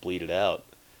tries to bleed it out,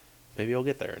 maybe he'll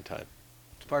get there in time.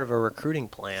 Part of a recruiting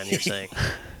plan, you're saying?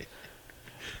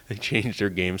 They changed their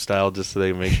game style just so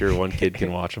they can make sure one kid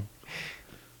can watch them.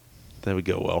 That would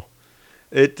go well.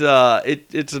 It's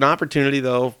an opportunity,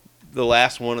 though, the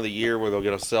last one of the year where they're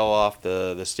going to sell off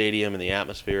the stadium and the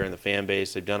atmosphere and the fan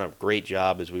base. They've done a great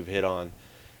job, as we've hit on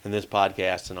in this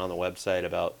podcast and on the website,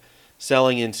 about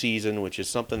selling in season, which is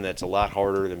something that's a lot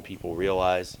harder than people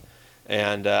realize.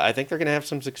 And I think they're going to have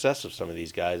some success with some of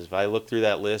these guys. If I look through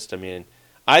that list,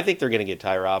 I think they're going to get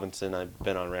Ty Robinson. I've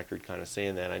been on record kind of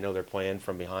saying that. I know they're playing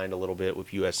from behind a little bit with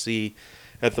USC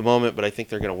at the moment, but I think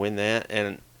they're going to win that.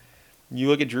 And you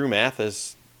look at Drew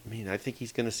Mathis, I think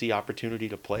he's going to see opportunity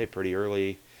to play pretty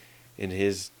early in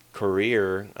his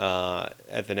career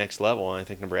at the next level, and I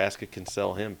think Nebraska can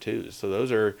sell him too. So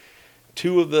those are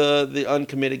two of the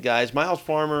uncommitted guys. Miles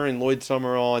Farmer and Lloyd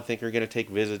Summerall, I think, are going to take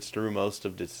visits through most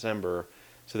of December,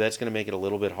 so that's going to make it a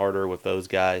little bit harder with those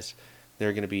guys.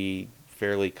 They're going to be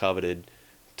fairly coveted.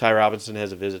 Ty Robinson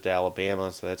has a visit to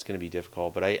Alabama, so that's going to be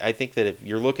difficult. But I think that if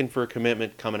you're looking for a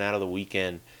commitment coming out of the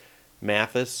weekend,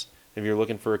 Mathis. If you're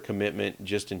looking for a commitment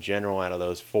just in general out of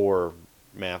those four,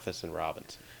 Mathis and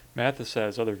Robinson. Mathis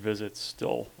has other visits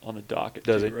still on the docket.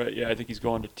 Does too, he? Right? Yeah, I think he's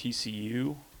going to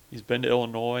TCU. He's been to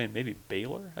Illinois and maybe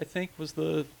Baylor, I think, was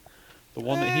the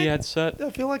one that he had set. I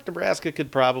feel like Nebraska could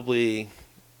probably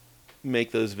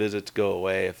make those visits go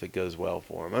away if it goes well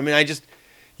for him.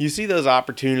 You see those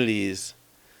opportunities,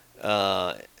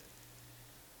 and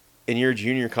you're a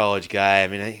junior college guy.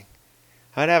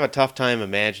 I'd have a tough time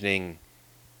imagining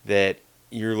that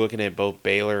you're looking at both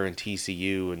Baylor and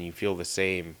TCU and you feel the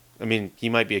same. He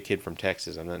might be a kid from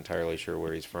Texas. I'm not entirely sure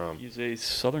where he's from. He's a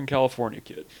Southern California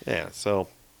kid. Yeah, so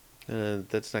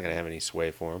that's not going to have any sway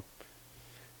for him.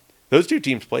 Those two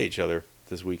teams play each other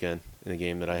this weekend in a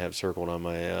game that I have circled on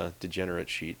my degenerate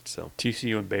sheet. So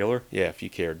TCU and Baylor? Yeah, if you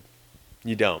cared.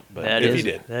 You don't, but you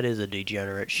did. That is a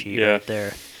degenerate sheet right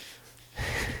there.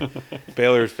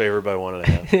 Baylor's favored by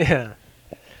 1.5. Yeah.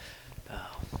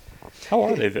 How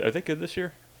are they? Are they good this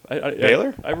year?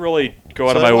 Baylor? I really go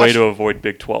out of my way to avoid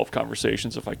Big 12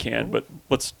 conversations if I can, but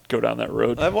let's go down that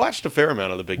road. I've watched a fair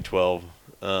amount of the Big 12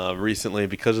 recently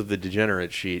because of the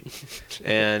degenerate sheet.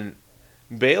 And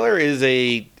Baylor is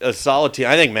a solid team.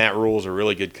 I think Matt Rule's a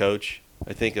really good coach.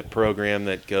 I think a program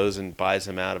that goes and buys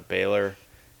him out of Baylor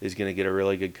is going to get a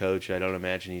really good coach. I don't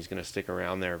imagine he's going to stick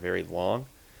around there very long.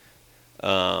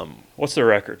 What's their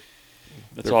record?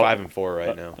 They're 5-4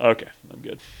 right now. Okay, I'm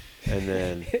good. And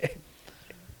then,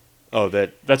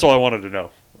 that's all I wanted to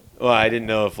know. Well, I didn't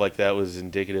know if that was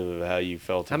indicative of how you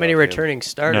felt. How many returning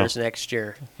starters next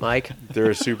year, Mike?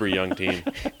 They're a super young team.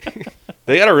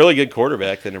 They got a really good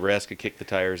quarterback that Nebraska kicked the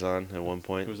tires on at one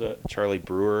point. Who's that? Travis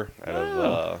Brewer out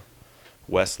of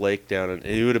Westlake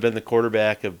he would have been the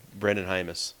quarterback of Brendan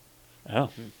Hymas. Oh.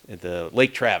 At the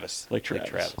Lake Travis. Real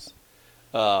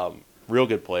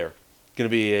good player. Going to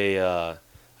be a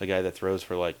guy that throws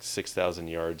for 6,000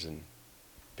 yards in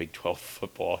Big 12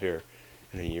 football here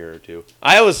in a year or two.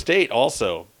 Iowa State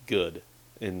also good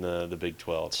in the Big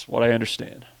 12. That's what I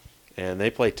understand. And they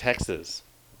play Texas,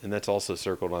 and that's also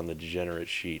circled on the degenerate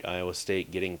sheet. Iowa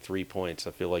State getting 3 points.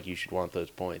 I feel like you should want those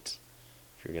points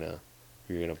if you're gonna.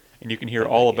 And you can hear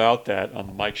all about that on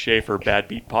the Mike Schaefer Bad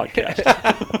Beat podcast.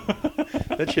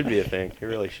 That should be a thing. It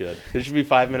really should. It should be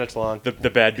 5 minutes long. The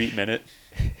Bad Beat Minute.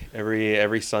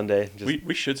 Every Sunday.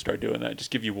 We should start doing that.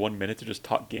 Just give you 1 minute to just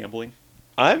talk gambling.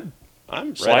 I'm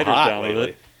red hot down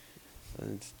lately.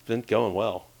 It's been going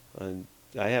well.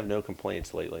 I have no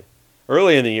complaints lately.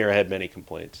 Early in the year, I had many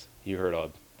complaints. You heard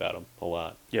about them a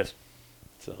lot. Yes.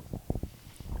 So,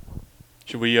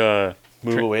 should we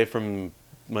move away from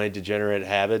my degenerate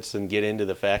habits and get into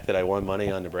the fact that I won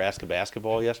money on Nebraska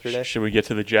basketball yesterday? Should we get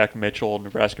to the Jack Mitchell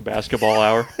Nebraska basketball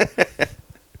hour?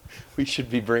 We should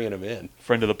be bringing him in.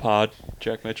 Friend of the pod,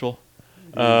 Jack Mitchell.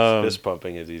 He's fist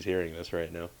pumping as he's hearing this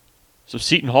right now. So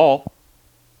Seton Hall,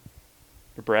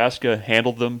 Nebraska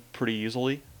handled them pretty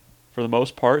easily for the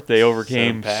most part. They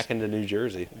overcame back into New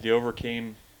Jersey. They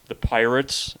overcame the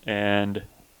Pirates and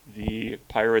the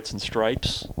Pirates and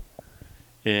Stripes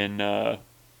in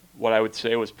what I would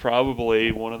say was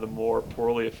probably one of the more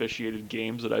poorly officiated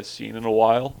games that I've seen in a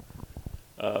while.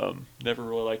 Never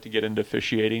really liked to get into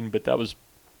officiating, but that was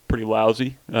pretty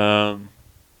lousy.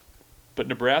 But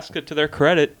Nebraska, to their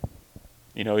credit,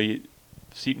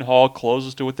 Seton Hall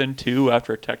closes to within 2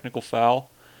 after a technical foul.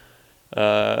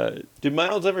 Did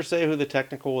Miles ever say who the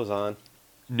technical was on?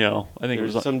 No, I think there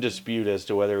it was some dispute as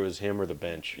to whether it was him or the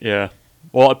bench. Yeah.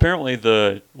 Well, apparently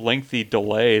the lengthy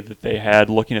delay that they had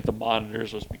looking at the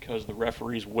monitors was because the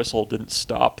referee's whistle didn't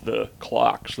stop the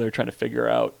clock, so they were trying to figure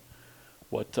out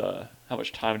how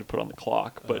much time to put on the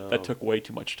clock, but that took way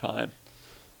too much time.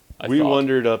 We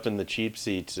wondered up in the cheap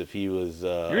seats if he was...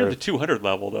 You're in the 200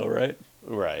 level, though, right?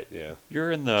 Right, yeah.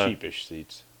 You're in the... cheapish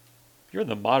seats. You're in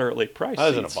the moderately priced I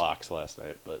was seats. in a box last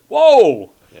night, but... Whoa!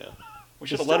 Yeah. We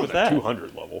should have led with that.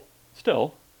 200 level.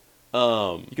 Still.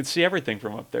 You can see everything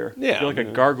from up there. Yeah. You're like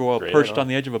a gargoyle perched on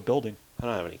the edge of a building. I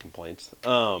don't have any complaints.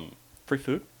 Free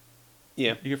food?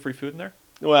 Yeah. You get free food in there?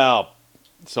 Well,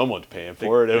 someone's paying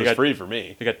for it. It was free for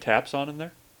me. They got taps on in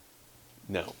there?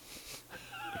 No.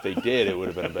 If they did, it would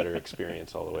have been a better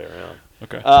experience all the way around.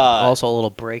 Okay. Also a little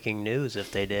breaking news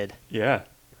if they did. Yeah.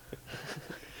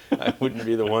 I wouldn't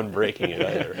be the one breaking it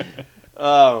either.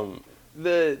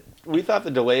 We thought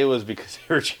the delay was because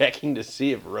they were checking to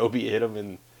see if Roby hit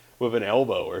him with an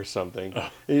elbow or something.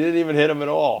 Oh. He didn't even hit him at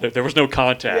all. There was no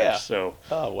contact. Yeah. So.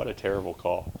 Oh, what a terrible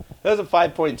call. That was a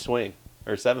 5-point swing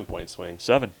or 7-point swing.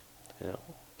 7. Yeah.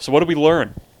 So what did we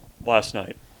learn last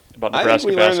night about Nebraska basketball? I think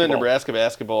we learned that Nebraska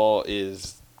basketball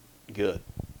is good.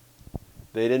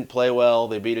 They didn't play well.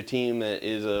 They beat a team that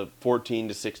is a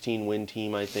 14-16 win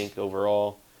team, I think,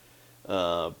 overall.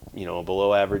 A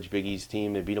below average Big East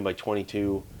team. They beat them by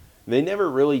 22. They never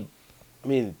really,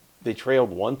 they trailed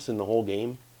once in the whole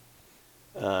game.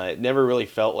 It never really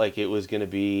felt like it was going to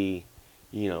be,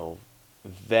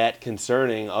 that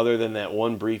concerning other than that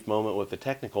one brief moment with the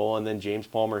technical. And then James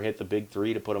Palmer hit the big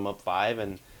 3 to put them up 5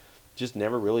 and just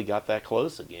never really got that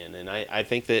close again. And I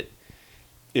think that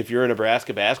if you're a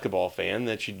Nebraska basketball fan,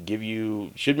 that should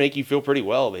make you feel pretty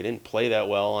well. They didn't play that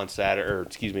well on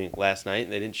last night.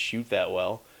 And they didn't shoot that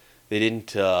well. They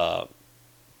didn't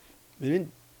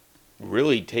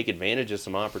really take advantage of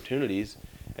some opportunities,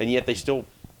 and yet they still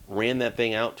ran that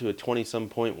thing out to a 20-some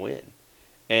point win.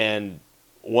 And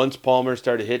once Palmer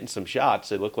started hitting some shots,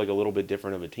 they looked like a little bit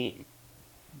different of a team.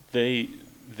 They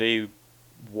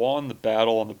won the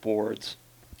battle on the boards,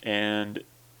 and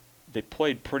they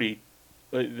played pretty.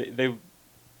 They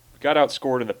got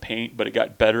outscored in the paint, but it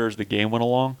got better as the game went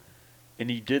along. And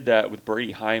he did that with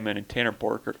Brady Hyman and Tanner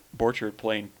Borchard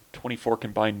playing 24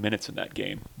 combined minutes in that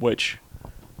game, which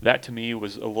that to me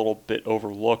was a little bit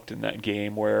overlooked in that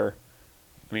game where,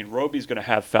 I mean, Roby's going to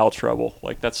have foul trouble.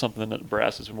 Like, that's something that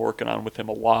Nebraska's been working on with him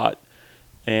a lot.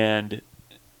 And,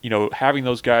 having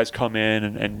those guys come in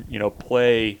and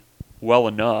play well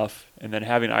enough, and then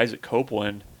having Isaac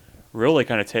Copeland really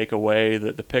kind of take away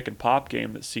the pick and pop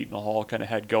game that Seton Hall kind of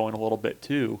had going a little bit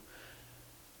too.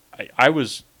 That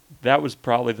was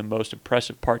probably the most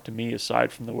impressive part to me,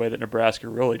 aside from the way that Nebraska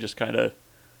really just kind of,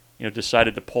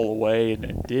 decided to pull away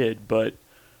and did. But,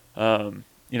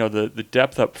 the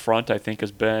depth up front, I think,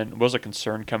 was a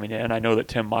concern coming in. I know that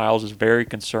Tim Miles is very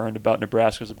concerned about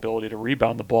Nebraska's ability to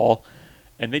rebound the ball,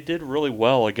 and they did really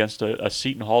well against a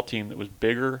Seton Hall team that was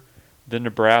bigger than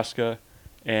Nebraska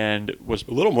and was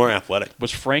a little more athletic.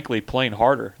 Was frankly playing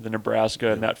harder than Nebraska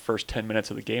in that first 10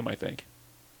 minutes of the game, I think.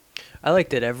 I like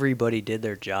that everybody did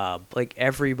their job. Like,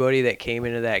 everybody that came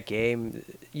into that game,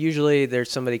 usually there's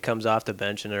somebody comes off the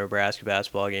bench in a Nebraska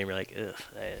basketball game, you're like, ugh,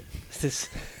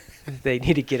 they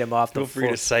need to get him off the floor. Feel free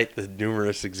to cite the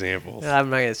numerous examples.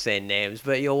 I'm not going to say names,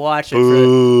 but you'll watch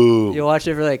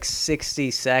it for like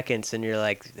 60 seconds, and you're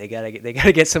like, they gotta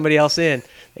get somebody else in.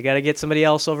 They got to get somebody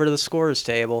else over to the scorer's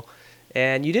table.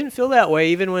 And you didn't feel that way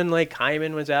even when, like,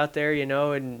 Hyman was out there,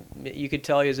 and you could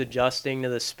tell he was adjusting to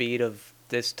the speed of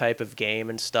this type of game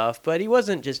and stuff, but he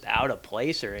wasn't just out of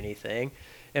place or anything.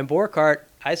 And Borkhardt,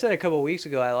 I said a couple of weeks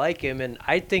ago, I like him, and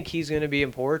I think he's going to be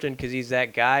important because he's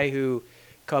that guy who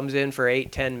comes in for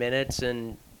 8-10 minutes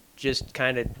and just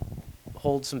kind of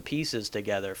holds some pieces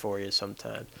together for you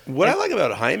sometimes. What I like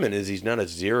about Hyman is he's not a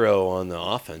zero on the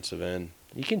offensive end.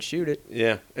 You can shoot it.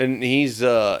 Yeah, and he's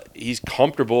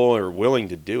comfortable or willing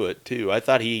to do it too. I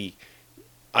thought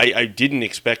I didn't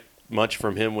expect much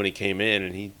from him when he came in,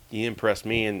 and he impressed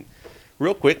me. And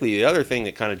real quickly, the other thing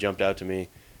that kind of jumped out to me,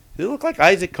 does it look like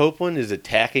Isaac Copeland is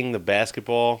attacking the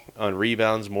basketball on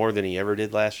rebounds more than he ever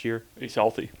did last year? He's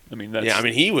healthy. I mean,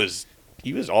 he was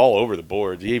all over the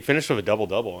boards. He finished with a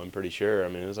double-double, I'm pretty sure. I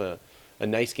mean, it was a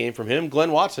nice game from him.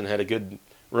 Glenn Watson had a good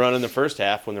run in the first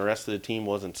half when the rest of the team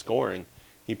wasn't scoring.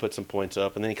 He put some points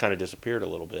up, and then he kind of disappeared a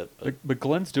little bit. But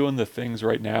Glenn's doing the things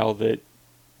right now that,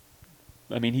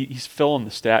 I mean, he's filling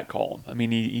the stat column. I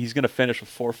mean, he's going to finish with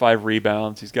 4 or 5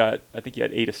 rebounds. I think he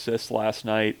had 8 assists last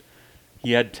night.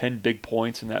 He had 10 big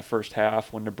points in that first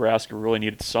half when Nebraska really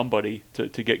needed somebody to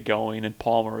get going, and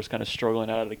Palmer was kind of struggling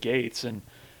out of the gates. And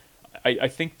I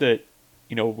think that,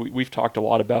 we've talked a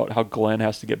lot about how Glenn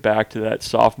has to get back to that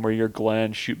sophomore year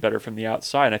Glenn, shoot better from the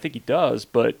outside. And I think he does,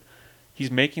 but he's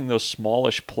making those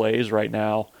smallish plays right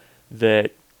now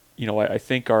that, I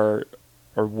think are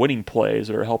winning plays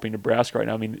that are helping Nebraska right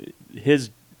now. I mean, his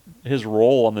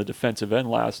role on the defensive end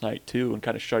last night, too, and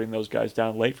kind of shutting those guys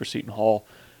down late for Seton Hall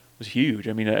was huge.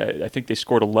 I mean, I think they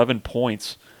scored 11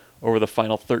 points over the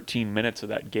final 13 minutes of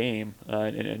that game,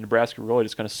 and Nebraska really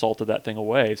just kind of salted that thing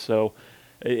away. So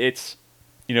it's,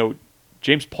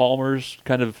 James Palmer's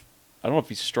kind of, I don't know if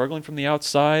he's struggling from the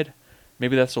outside.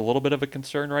 Maybe that's a little bit of a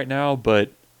concern right now,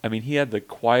 but I mean, he had the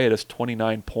quietest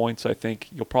 29 points I think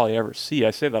you'll probably ever see.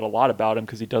 I say that a lot about him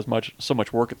because he does so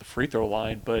much work at the free throw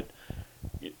line, but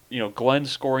Glenn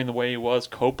scoring the way he was,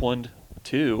 Copeland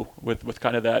too, with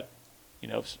kind of that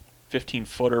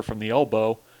 15-footer from the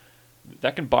elbow,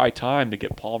 that can buy time to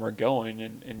get Palmer going,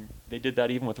 and they did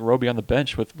that even with Roby on the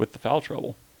bench with the foul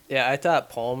trouble. Yeah, I thought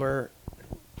Palmer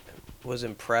was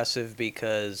impressive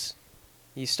because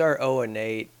you start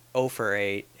 0-8, 0 for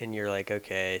 8, and you're like,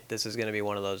 okay, this is going to be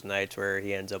one of those nights where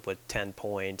he ends up with 10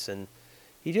 points, and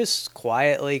he just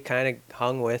quietly kind of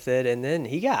hung with it, and then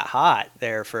he got hot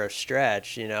there for a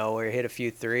stretch, where he hit a few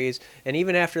threes, and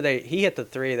even after he hit the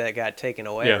 3 that got taken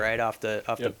away right off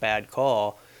the bad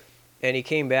call, and he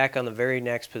came back on the very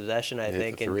next possession, I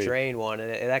think, and drained one,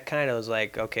 and that kind of was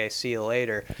like, okay, see you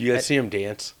later. You guys see him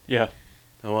dance? Yeah.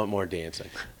 I want more dancing.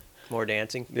 More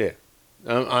dancing? Yeah.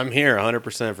 I'm here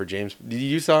 100% for James.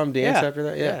 You saw him dance after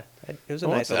that? Yeah. It was a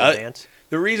nice little dance.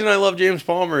 The reason I love James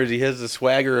Palmer is he has the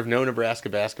swagger of no Nebraska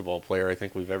basketball player I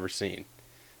think we've ever seen.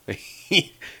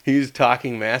 He's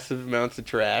talking massive amounts of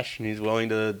trash, and he's willing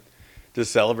to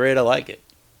celebrate. I like it.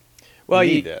 Well,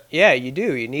 you need that. Yeah, you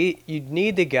do. You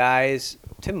need the guys.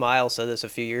 Tim Miles said this a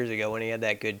few years ago when he had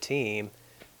that good team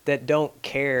that don't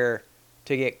care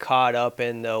to get caught up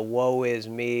in the woe is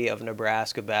me of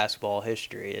Nebraska basketball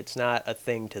history. It's not a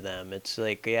thing to them. It's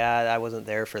like, yeah, I wasn't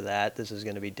there for that. This is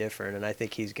going to be different. And I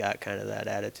think he's got kind of that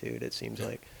attitude, it seems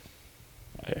like.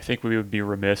 I think we would be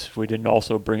remiss if we didn't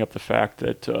also bring up the fact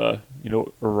that,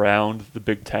 around the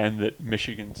Big Ten, that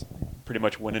Michigan's pretty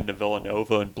much went into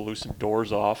Villanova and blew some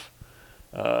doors off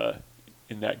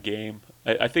in that game.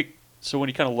 I think So when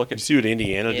you kind of look at... You see what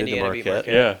Indiana did to Marquette?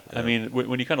 Yeah. I mean,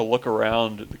 when you kind of look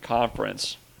around the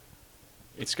conference,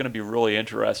 it's going to be really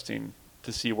interesting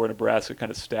to see where Nebraska kind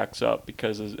of stacks up,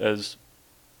 because as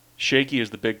shaky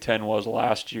as the Big Ten was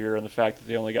last year and the fact that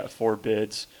they only got 4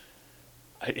 bids,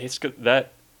 it's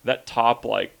that top,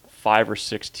 like, 5 or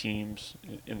 6 teams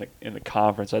in the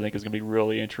conference, I think, is going to be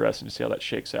really interesting to see how that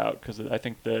shakes out, because I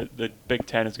think the Big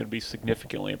Ten is going to be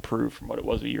significantly improved from what it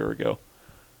was a year ago.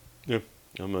 Yeah,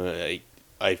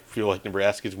 I feel like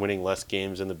Nebraska's winning less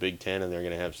games in the Big Ten, and they're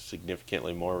going to have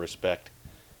significantly more respect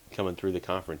coming through the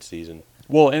conference season.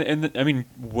 Well, and I mean,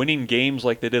 winning games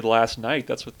like they did last night,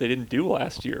 that's what they didn't do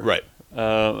last year. Right.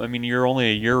 I mean, you're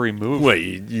only a year removed.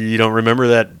 Wait, you don't remember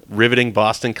that riveting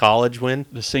Boston College win?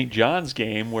 The St. John's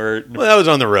game where... Well, that was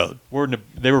on the road. Where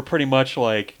they were pretty much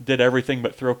like, did everything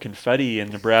but throw confetti in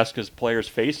Nebraska's players'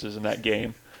 faces in that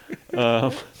game.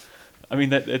 I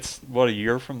mean, it's, what, a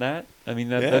year from that? I mean,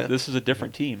 this is a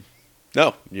different team.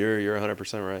 No, you're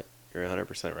 100% right. You're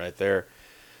 100% right there.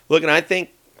 Look, and I think,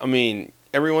 I mean,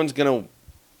 everyone's going to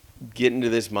get into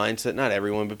this mindset, not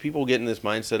everyone, but people get in this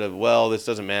mindset of, well, this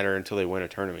doesn't matter until they win a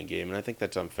tournament game. And I think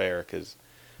that's unfair, because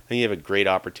I think you have a great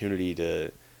opportunity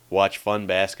to watch fun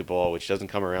basketball, which doesn't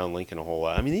come around Lincoln a whole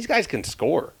lot. I mean, these guys can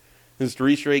score. There's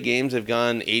 3 straight games they've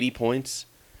gone 80 points.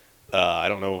 I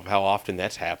don't know how often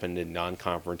that's happened in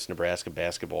non-conference Nebraska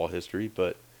basketball history,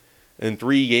 but in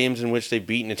 3 games in which they've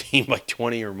beaten a team by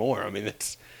 20 or more. I mean,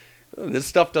 this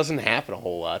stuff doesn't happen a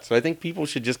whole lot. So I think people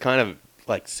should just kind of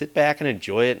like sit back and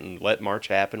enjoy it and let March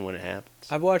happen when it happens.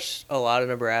 I've watched a lot of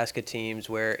Nebraska teams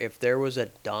where if there was a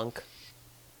dunk,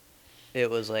 it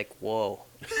was like, whoa.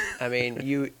 I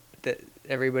mean,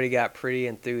 everybody got pretty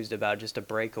enthused about just a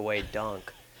breakaway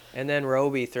dunk. And then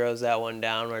Roby throws that one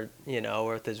down where,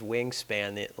 with his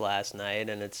wingspan last night,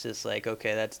 and it's just like,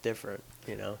 okay, that's different,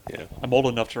 Yeah. I'm old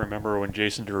enough to remember when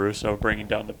Jason DeRusso bringing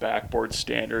down the backboard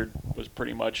standard was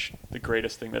pretty much the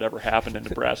greatest thing that ever happened in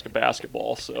Nebraska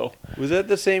basketball. So was that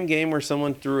the same game where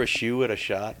someone threw a shoe at a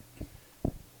shot?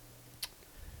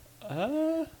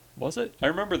 Was it? I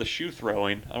remember the shoe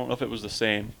throwing. I don't know if it was the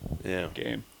same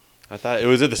game. I thought it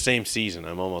was at the same season.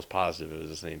 I'm almost positive it was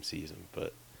the same season,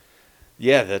 but...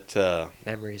 Yeah, that...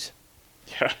 memories.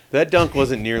 Yeah. That dunk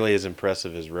wasn't nearly as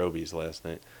impressive as Roby's last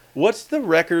night. What's the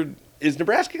record? Is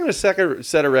Nebraska going to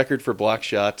set a record for block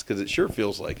shots? Because it sure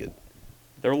feels like it.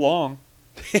 They're long.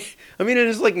 I mean, it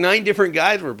is like 9 different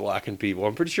guys were blocking people.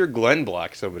 I'm pretty sure Glenn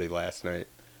blocked somebody last night.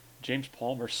 James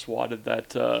Palmer swatted that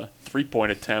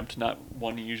 3-point attempt, not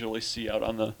one you usually see out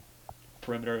on the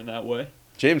perimeter in that way.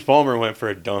 James Palmer went for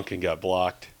a dunk and got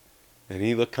blocked. And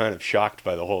he looked kind of shocked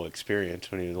by the whole experience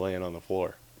when he was laying on the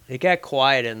floor. It got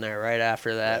quiet in there right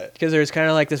after that. Because there was kind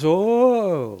of like this,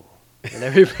 whoa. And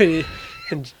everybody...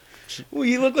 Well,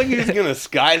 he looked like he was going to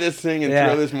sky this thing and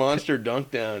throw this monster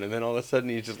dunk down. And then all of a sudden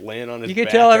he's just laying on his back. You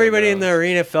could tell everybody in the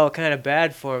arena felt kind of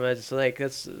bad for him. It's like,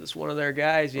 that's one of their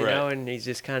guys, you know? And he's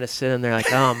just kind of sitting there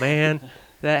like, oh, man,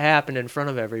 that happened in front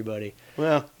of everybody.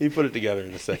 Well, he put it together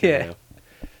in the second half.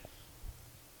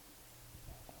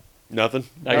 Nothing?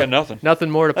 I got nothing. Nothing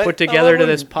more to put together to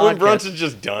this podcast. When Brunson's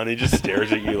just done, he just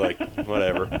stares at you like,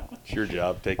 whatever. It's your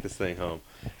job. Take this thing home.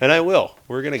 And I will.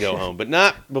 We're going to go home. But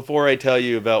not before I tell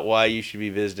you about why you should be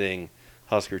visiting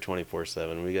Husker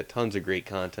 24/7. We got tons of great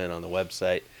content on the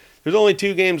website. There's only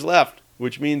 2 games left,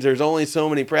 which means there's only so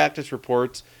many practice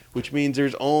reports, which means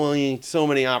there's only so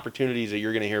many opportunities that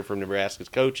you're going to hear from Nebraska's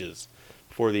coaches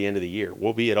before the end of the year.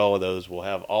 We'll be at all of those. We'll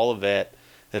have all of that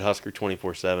at Husker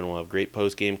 24/7. We'll have great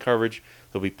post-game coverage.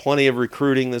 There'll be plenty of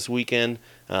recruiting this weekend.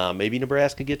 Maybe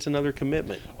Nebraska gets another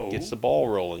commitment, gets the ball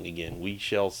rolling again. We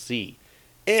shall see.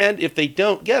 And if they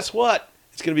don't, guess what?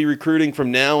 It's going to be recruiting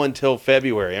from now until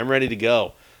February. I'm ready to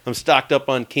go. I'm stocked up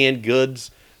on canned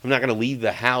goods. I'm not going to leave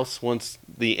the house once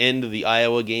the end of the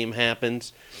Iowa game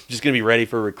happens. I'm just going to be ready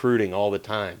for recruiting all the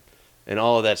time. And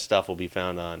all of that stuff will be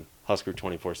found on Husker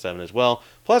 24/7 as well.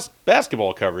 Plus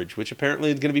basketball coverage, which apparently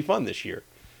is going to be fun this year,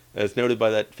 as noted by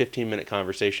that 15-minute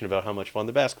conversation about how much fun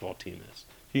the basketball team is.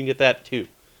 You can get that too.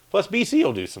 Plus BC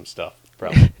will do some stuff,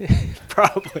 probably.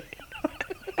 Probably.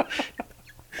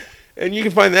 And you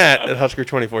can find that at Husker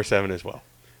 24/7 as well.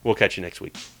 We'll catch you next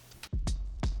week.